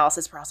like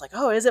analysis process like,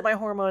 oh, is it my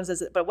hormones,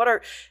 is it, but what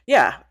are,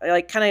 yeah,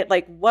 like kind of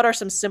like what are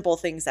some simple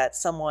things that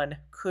someone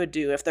could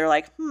do if they're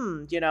like,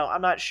 I'm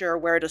not sure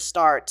where to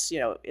start,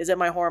 is it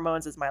my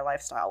hormones, is my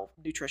lifestyle,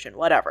 nutrition,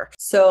 whatever.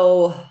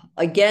 So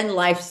again,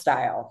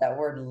 lifestyle, that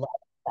word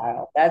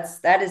lifestyle,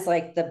 that is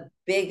like the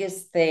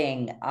biggest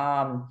thing.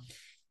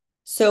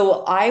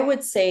 So I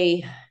would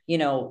say,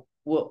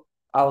 well,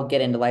 I'll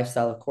get into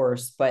lifestyle, of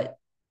course, but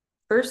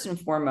first and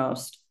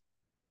foremost,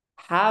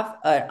 have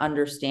an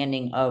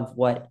understanding of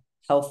what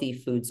healthy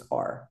foods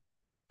are,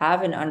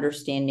 have an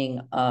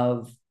understanding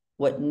of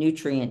what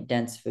nutrient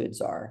dense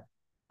foods are,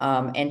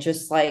 and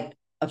just like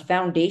a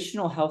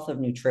foundational health of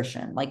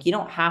nutrition. Like you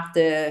don't have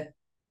to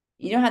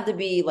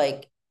be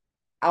like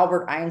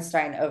Albert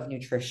Einstein of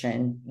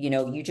nutrition.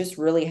 You just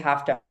really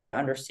have to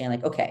understand,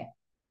 like, okay,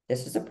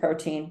 this is a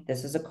protein,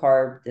 this is a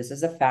carb, this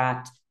is a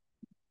fat.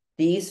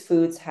 These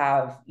foods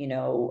have,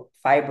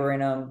 fiber in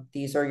them.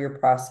 These are your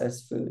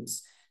processed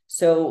foods.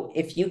 So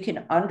if you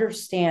can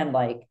understand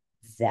like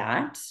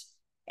that,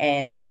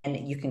 and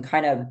you can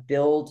kind of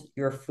build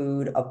your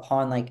food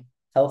upon like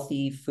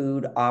healthy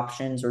food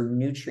options or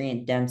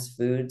nutrient dense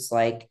foods,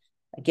 like,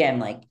 again,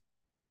 like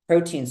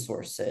protein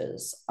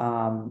sources,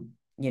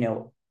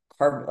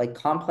 like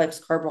complex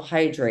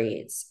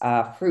carbohydrates,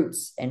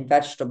 fruits and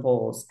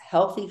vegetables,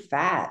 healthy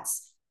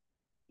fats,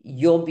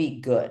 you'll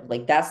be good.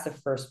 Like that's the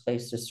first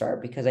place to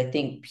start, because I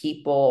think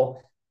people,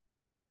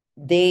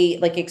 they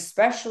like,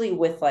 especially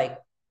with like,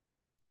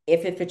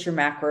 if it fits your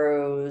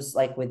macros,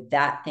 like with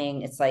that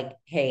thing, it's like,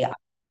 hey, I'm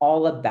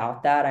all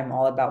about that. I'm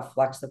all about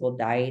flexible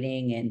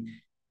dieting and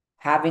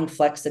having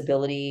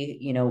flexibility,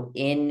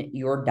 in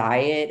your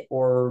diet,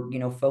 or,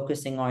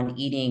 focusing on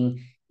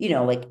eating,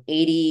 like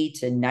 80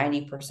 to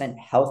 90%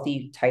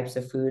 healthy types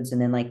of foods.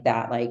 And then like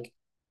that, like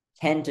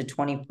 10 to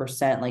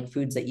 20% like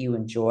foods that you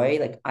enjoy.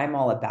 Like I'm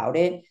all about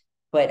it.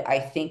 But I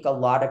think a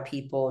lot of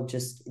people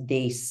just,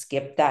 they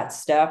skip that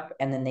step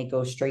and then they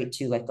go straight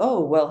to like,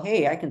 oh, well,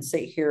 hey, I can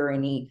sit here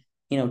and eat,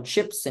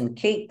 chips and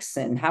cakes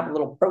and have a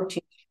little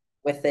protein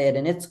with it.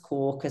 And it's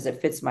cool because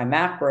it fits my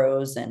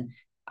macros. And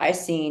I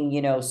seen,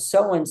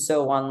 so and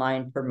so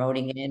online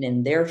promoting it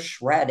and they're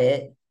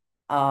shredded.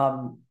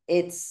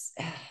 It's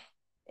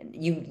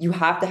you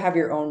have to have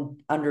your own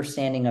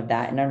understanding of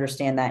that and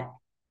understand that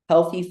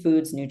healthy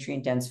foods,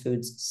 nutrient dense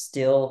foods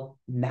still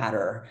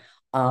matter,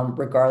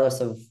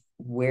 regardless of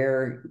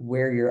where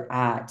you're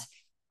at,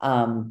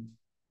 um,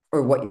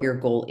 or what your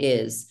goal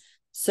is.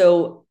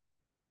 So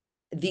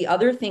the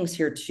other things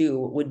here too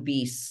would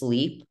be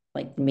sleep,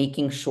 like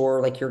making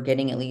sure like you're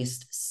getting at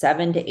least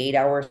 7 to 8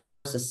 hours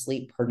of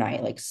sleep per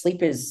night. Like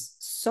sleep is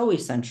so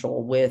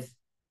essential with,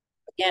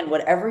 again,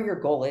 whatever your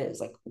goal is.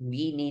 Like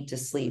we need to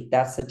sleep.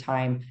 That's the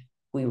time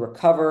we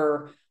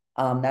recover.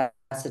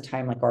 That's the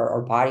time like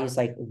our bodies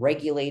like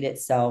regulate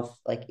itself.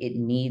 Like it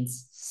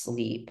needs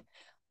sleep.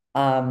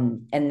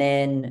 And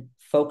then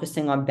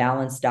focusing on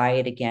balanced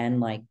diet again,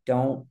 like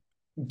don't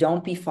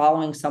be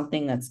following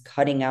something that's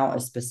cutting out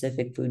a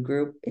specific food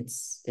group.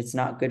 It's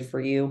not good for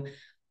you.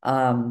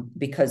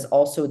 Because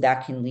also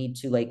that can lead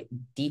to like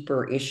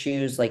deeper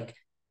issues, like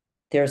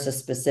there's a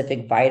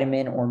specific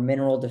vitamin or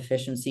mineral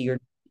deficiency you're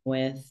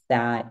with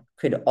that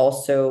could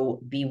also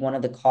be one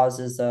of the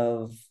causes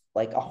of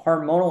like a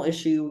hormonal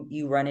issue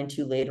you run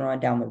into later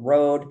on down the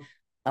road.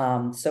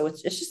 So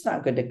it's just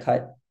not good to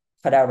cut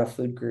out a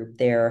food group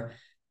there.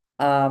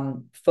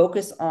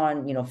 Focus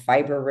on,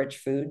 fiber rich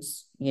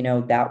foods,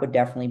 that would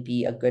definitely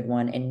be a good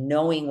one. And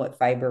knowing what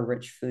fiber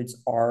rich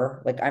foods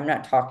are, like I'm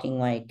not talking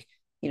like,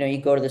 you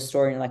go to the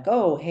store and you're like,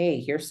 oh, hey,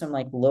 here's some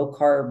like low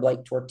carb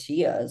like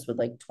tortillas with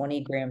like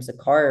 20 grams of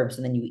carbs,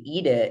 and then you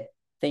eat it,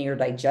 then your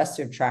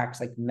digestive tract's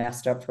like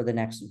messed up for the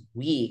next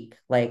week.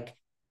 Like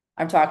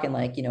I'm talking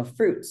like,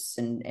 fruits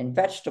and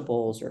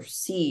vegetables or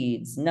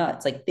seeds,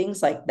 nuts, like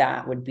things like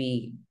that would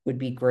be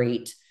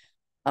great.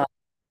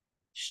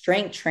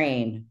 Strength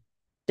train,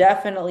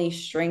 definitely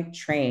strength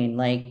train.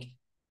 Like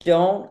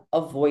don't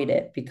avoid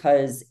it,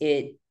 because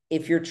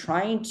if you're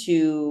trying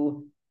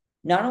to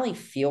not only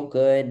feel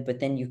good,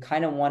 but then you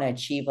kind of want to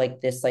achieve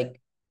like this,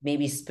 like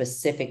maybe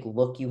specific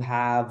look you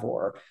have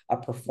or a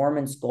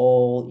performance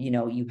goal, you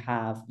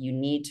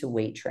need to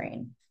weight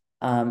train.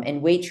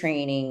 And weight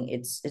training,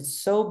 it's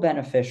so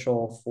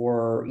beneficial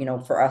for,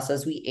 for us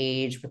as we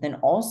age, but then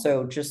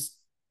also just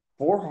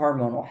for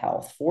hormonal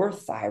health, for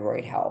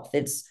thyroid health.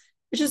 It's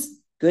just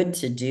good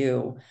to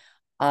do.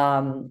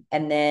 And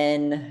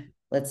then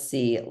let's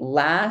see,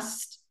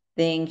 last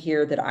thing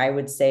here that I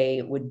would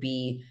say would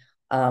be,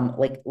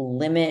 like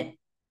limit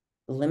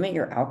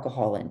your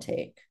alcohol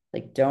intake.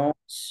 Like don't,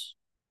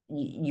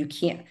 you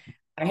can't,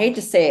 I hate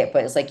to say it,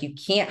 but it's like you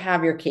can't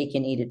have your cake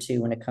and eat it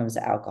too when it comes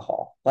to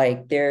alcohol.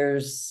 Like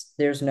there's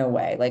no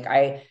way. Like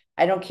I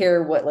don't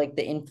care what like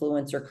the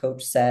influencer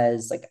coach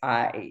says. Like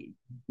I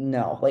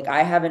no, like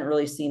I haven't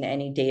really seen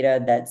any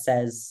data that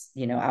says,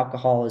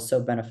 alcohol is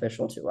so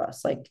beneficial to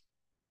us. Like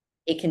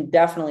it can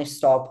definitely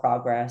stall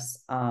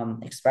progress,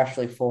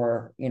 especially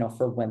for,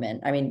 for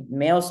women. I mean,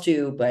 males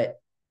too, but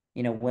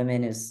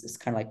women is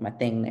kind of like my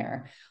thing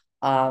there.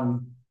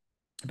 Um,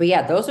 but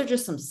yeah, those are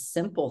just some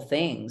simple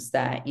things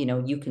that,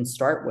 you can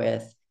start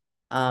with.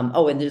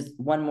 Oh, and there's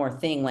one more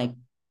thing, like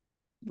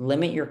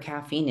limit your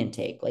caffeine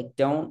intake. Like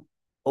don't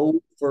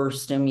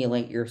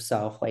overstimulate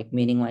yourself, like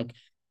meaning like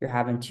you're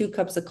having 2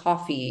 cups of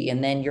coffee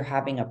and then you're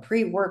having a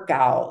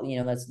pre-workout,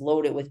 that's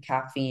loaded with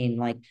caffeine.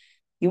 Like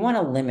you want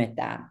to limit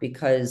that,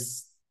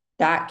 because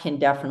that can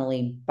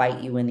definitely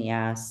bite you in the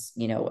ass,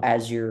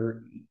 as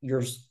you're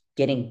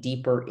getting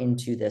deeper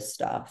into this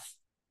stuff.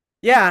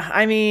 Yeah,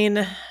 I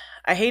mean,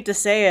 I hate to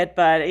say it,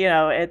 but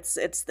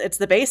it's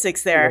the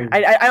basics there.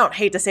 Totally. I don't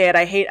hate to say it.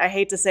 I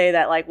hate to say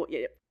that, like,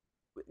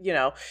 you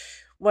know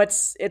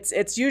what's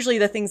it's usually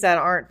the things that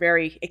aren't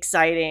very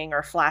exciting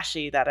or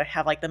flashy that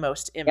have like the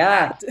most Yeah.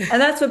 impact. And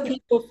that's what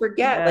people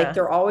forget. Like Yeah.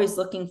 they're always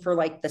looking for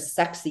like the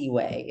sexy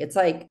way. It's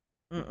like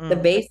the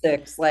Mm-mm.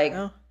 basics, like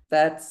No.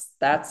 that's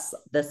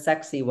the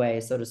sexy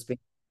way, so to speak.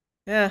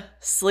 Yeah.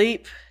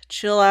 Sleep,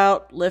 chill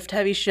out, lift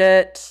heavy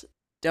shit,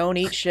 don't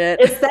eat shit.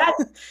 It's that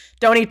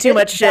Don't eat too it's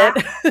much that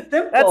shit.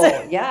 That's it.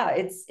 simple. Yeah,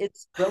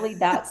 it's really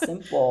that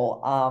simple.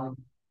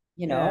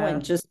 Yeah.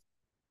 And just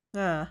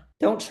Yeah.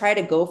 don't try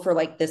to go for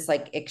like this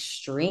like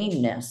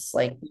extremeness.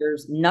 Like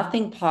there's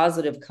nothing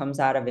positive comes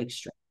out of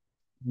extreme,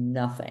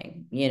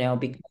 nothing,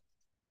 because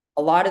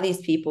a lot of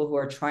these people who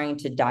are trying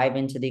to dive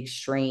into the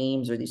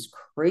extremes or these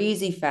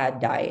crazy fad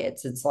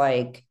diets, it's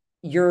like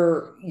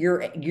you're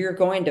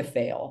going to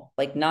fail.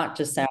 Like not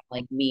to sound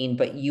like mean,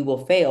 but you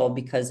will fail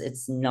because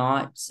it's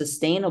not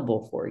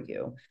sustainable for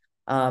you.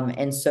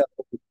 And so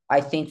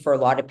I think for a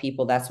lot of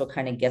people, that's what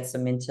kind of gets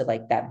them into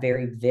like that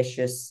very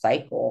vicious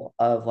cycle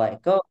of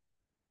like, oh,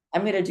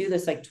 I'm going to do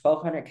this like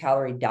 1,200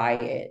 calorie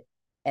diet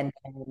and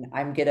then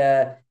I'm going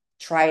to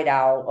try it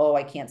out. Oh,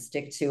 I can't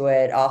stick to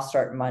it. I'll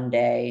start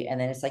Monday. And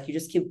then it's like you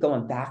just keep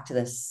going back to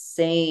the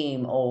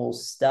same old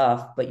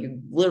stuff, but you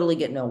literally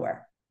get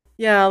nowhere.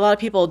 Yeah, a lot of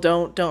people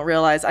don't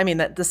realize. I mean,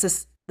 that the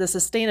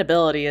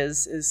sustainability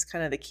is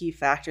kind of the key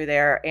factor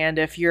there. And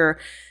if you're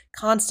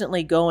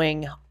constantly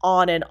going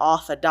on and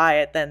off a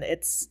diet, then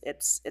it's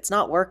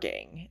not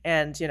working.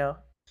 And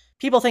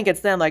people think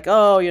it's them, like,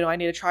 oh, I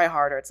need to try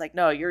harder. It's like,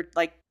 no, you're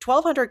like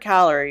 1,200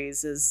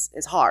 calories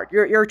is hard.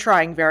 You're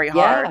trying very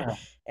hard, Yeah.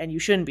 and you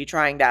shouldn't be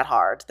trying that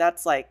hard.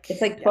 That's like,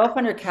 It's like yeah,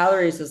 1,200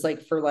 calories is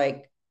like for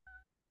like,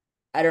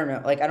 I don't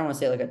know, like I don't want to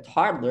say like a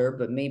toddler,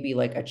 but maybe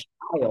like a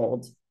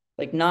child,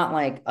 like not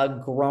like a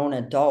grown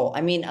adult.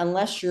 I mean,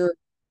 unless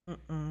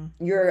mm-mm.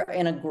 you're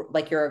in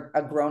like you're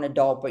a grown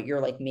adult, but you're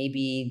like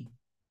maybe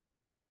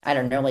I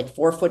don't know, like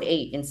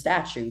 4'8" in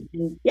stature.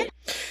 Yeah,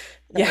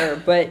 Yeah. sure.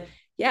 But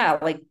yeah,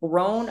 like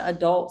grown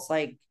adults,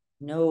 like,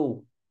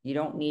 no, you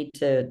don't need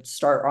to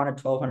start on a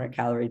 1,200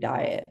 calorie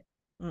diet.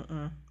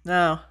 Mm-mm.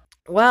 No.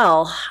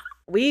 Well,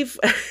 we've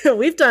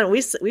we've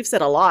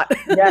said a lot.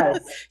 Yes.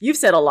 You've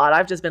said a lot.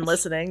 I've just been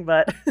listening,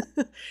 but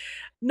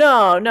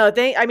no, no.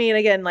 I mean,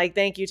 again, like,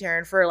 thank you,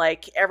 Taryn, for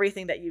like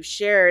everything that you've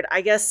shared.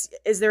 I guess,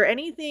 is there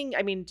anything?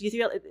 I mean, do you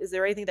feel is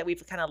there anything that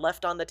we've kind of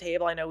left on the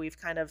table? I know we've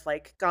kind of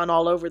like gone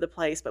all over the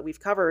place, but we've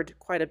covered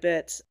quite a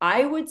bit.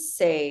 I would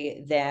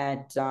say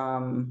that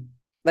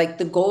like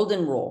the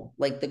golden rule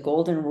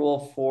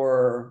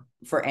for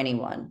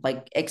anyone,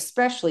 like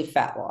especially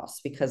fat loss,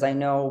 because I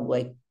know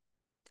like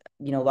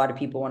a lot of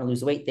people want to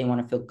lose weight, they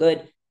want to feel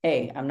good.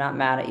 Hey, I'm not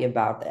mad at you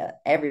about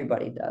that.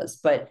 Everybody does.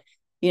 But,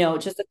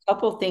 just a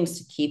couple of things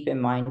to keep in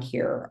mind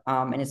here.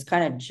 And it's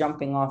kind of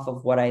jumping off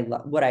of what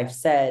I've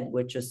said,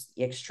 which is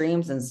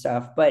extremes and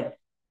stuff. But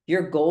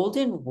your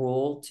golden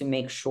rule to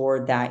make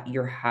sure that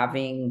you're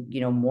having,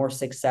 more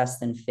success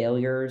than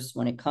failures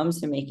when it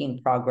comes to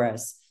making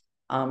progress,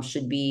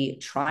 should be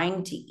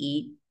trying to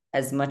eat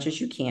as much as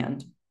you can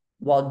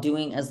while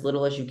doing as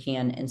little as you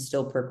can and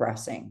still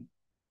progressing.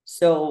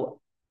 So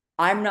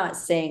I'm not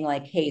saying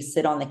like, hey,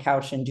 sit on the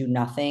couch and do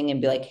nothing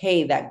and be like,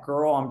 hey, that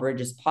girl on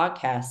Bridges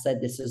podcast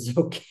said this is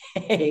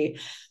okay.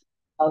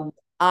 Um,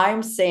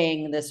 I'm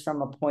saying this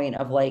from a point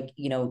of like,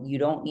 you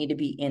don't need to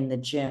be in the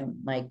gym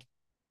like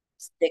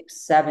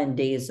 6, 7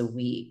 days a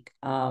week.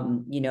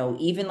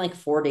 Even like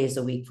 4 days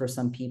a week for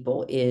some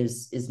people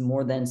is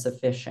more than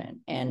sufficient.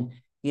 And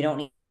you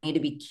don't need to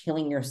be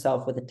killing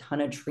yourself with a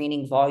ton of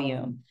training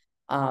volume.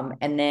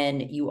 And then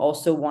you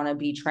also want to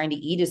be trying to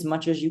eat as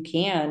much as you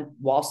can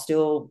while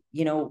still,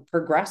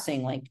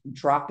 progressing, like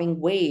dropping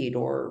weight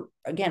or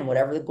again,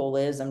 whatever the goal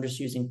is. I'm just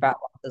using fat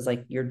loss as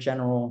like your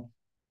general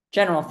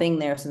thing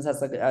there, since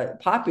that's like a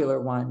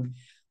popular one.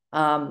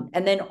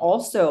 And then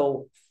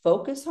also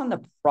focus on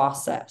the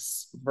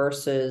process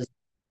versus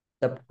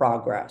the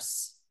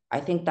progress.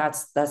 I think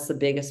that's the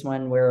biggest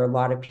one where a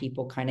lot of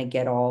people kind of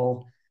get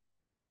all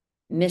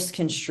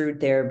misconstrued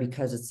there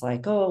because it's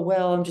like, oh,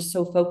 well, I'm just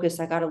so focused.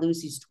 I got to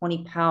lose these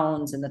 20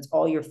 pounds. And that's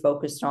all you're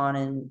focused on.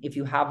 And if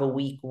you have a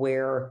week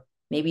where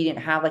maybe you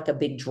didn't have like a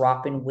big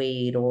drop in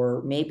weight,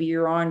 or maybe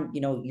you're on,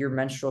 your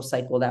menstrual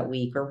cycle that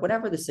week, or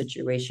whatever the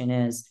situation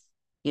is,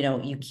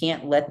 you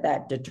can't let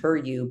that deter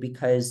you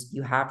because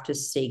you have to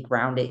stay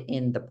grounded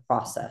in the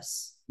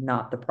process,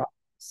 not the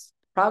progress.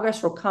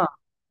 Progress will come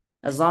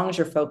as long as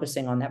you're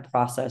focusing on that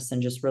process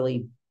and just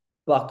really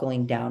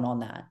buckling down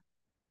on that.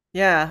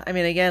 Yeah, I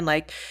mean, again,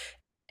 like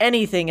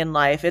anything in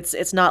life,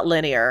 it's not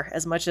linear.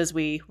 As much as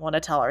we want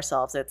to tell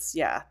ourselves,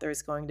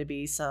 there's going to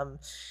be some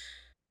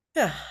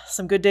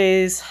good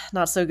days,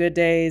 not so good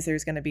days.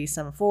 There's going to be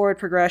some forward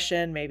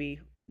progression,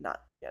 maybe not,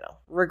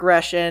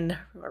 regression.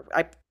 Or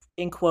I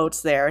in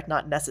quotes there,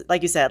 not necessarily,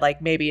 like you said,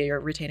 like maybe you're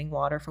retaining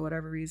water for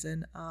whatever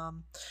reason.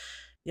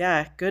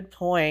 Yeah, good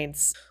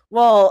points.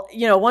 Well,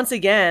 once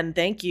again,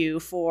 thank you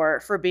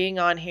for being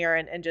on here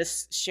and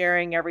just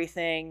sharing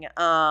everything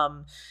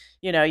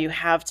you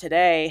have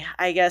today.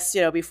 I guess,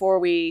 before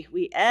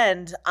we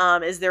end,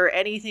 is there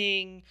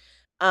anything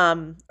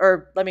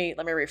or let me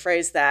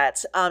rephrase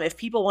that. If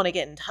people want to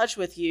get in touch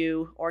with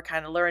you or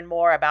kind of learn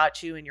more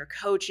about you and your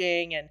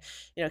coaching and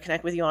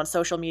connect with you on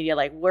social media,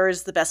 like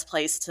where's the best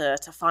place to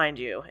find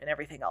you and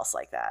everything else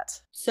like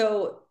that?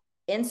 So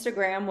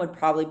Instagram would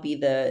probably be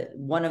the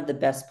one of the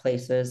best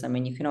places. I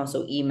mean, you can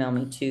also email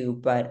me too,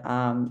 but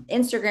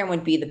Instagram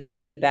would be the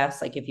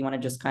best. Like if you want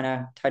to just kind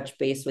of touch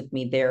base with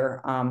me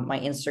there. My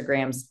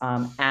Instagram's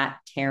at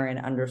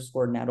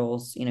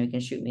Tarryn_Nettles. You can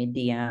shoot me a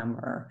DM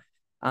or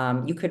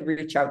you could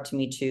reach out to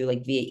me too,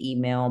 like via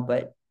email,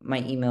 but my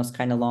email's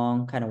kind of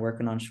long, kind of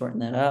working on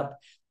shortening that up.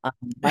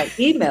 My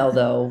email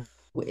though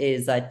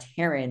is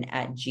Tarryn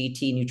at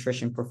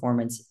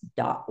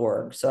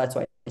gtnutritionperformance.org. So that's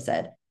why I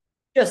said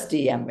just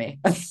DM me.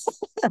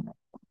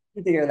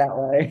 Easier that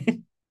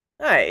way.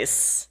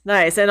 Nice.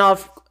 Nice. And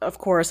of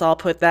course I'll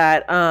put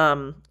that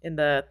in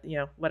the,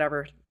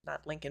 whatever,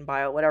 not link in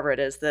bio, whatever it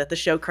is, the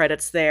show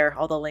credits there,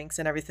 all the links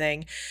and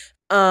everything.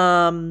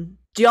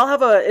 Do y'all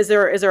have is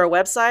there a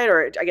website,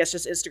 or I guess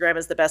just Instagram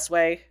is the best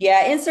way?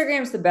 Yeah,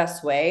 Instagram's the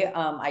best way.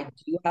 I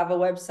do have a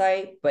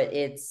website, but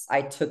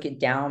I took it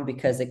down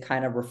because it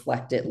kind of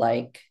reflected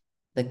like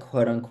the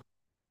quote unquote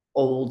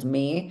old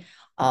me.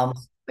 Um,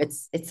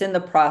 it's in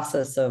the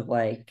process of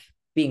like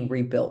being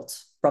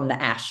rebuilt from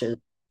the ashes,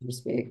 so to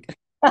speak.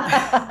 Burn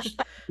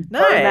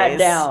that Nice.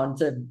 down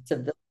to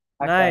build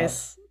back up.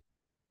 Nice.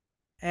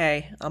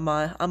 Hey, I'm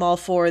all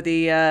for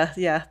the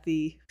yeah,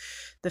 the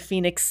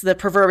phoenix, the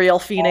proverbial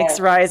phoenix Yes,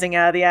 rising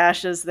out of the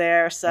ashes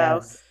there. So,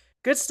 yes.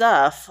 good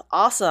stuff.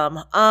 Awesome.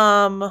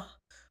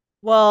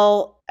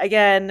 Well,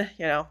 again,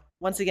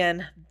 once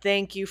again,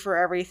 thank you for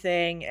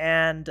everything.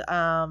 And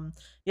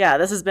yeah,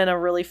 this has been a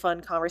really fun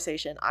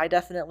conversation. I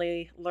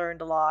definitely learned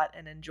a lot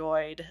and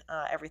enjoyed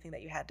everything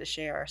that you had to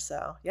share.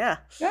 So, yeah,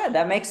 Good.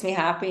 That makes me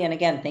happy. And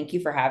again, thank you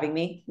for having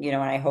me. And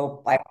I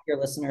hope your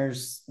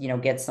listeners,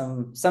 get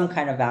some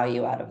kind of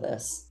value out of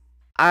this.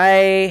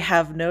 I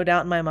have no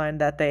doubt in my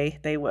mind that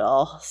they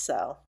will.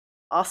 So,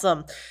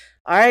 awesome.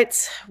 All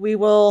right, we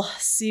will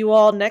see you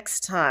all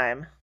next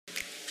time.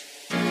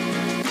 3,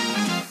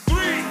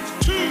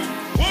 2, 1,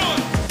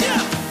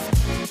 yeah!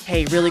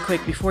 Hey, really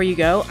quick before you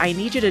go, I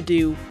need you to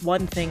do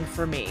one thing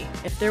for me.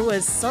 If there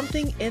was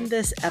something in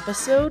this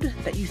episode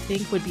that you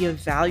think would be of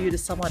value to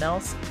someone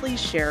else, please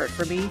share it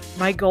for me.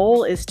 My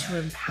goal is to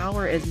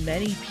empower as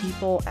many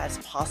people as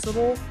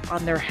possible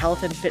on their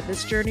health and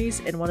fitness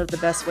journeys, and one of the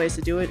best ways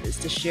to do it is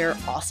to share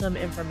awesome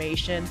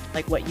information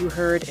like what you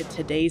heard in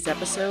today's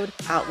episode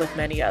out with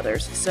many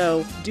others.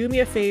 So do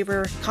me a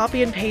favor,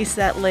 copy and paste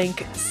that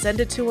link,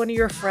 send it to one of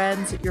your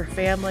friends, your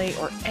family,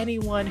 or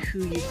anyone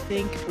who you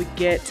think would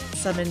get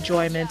some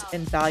enjoyment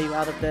and value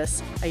out of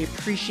this. I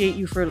appreciate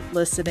you for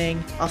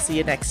listening. I'll see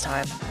you next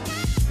time.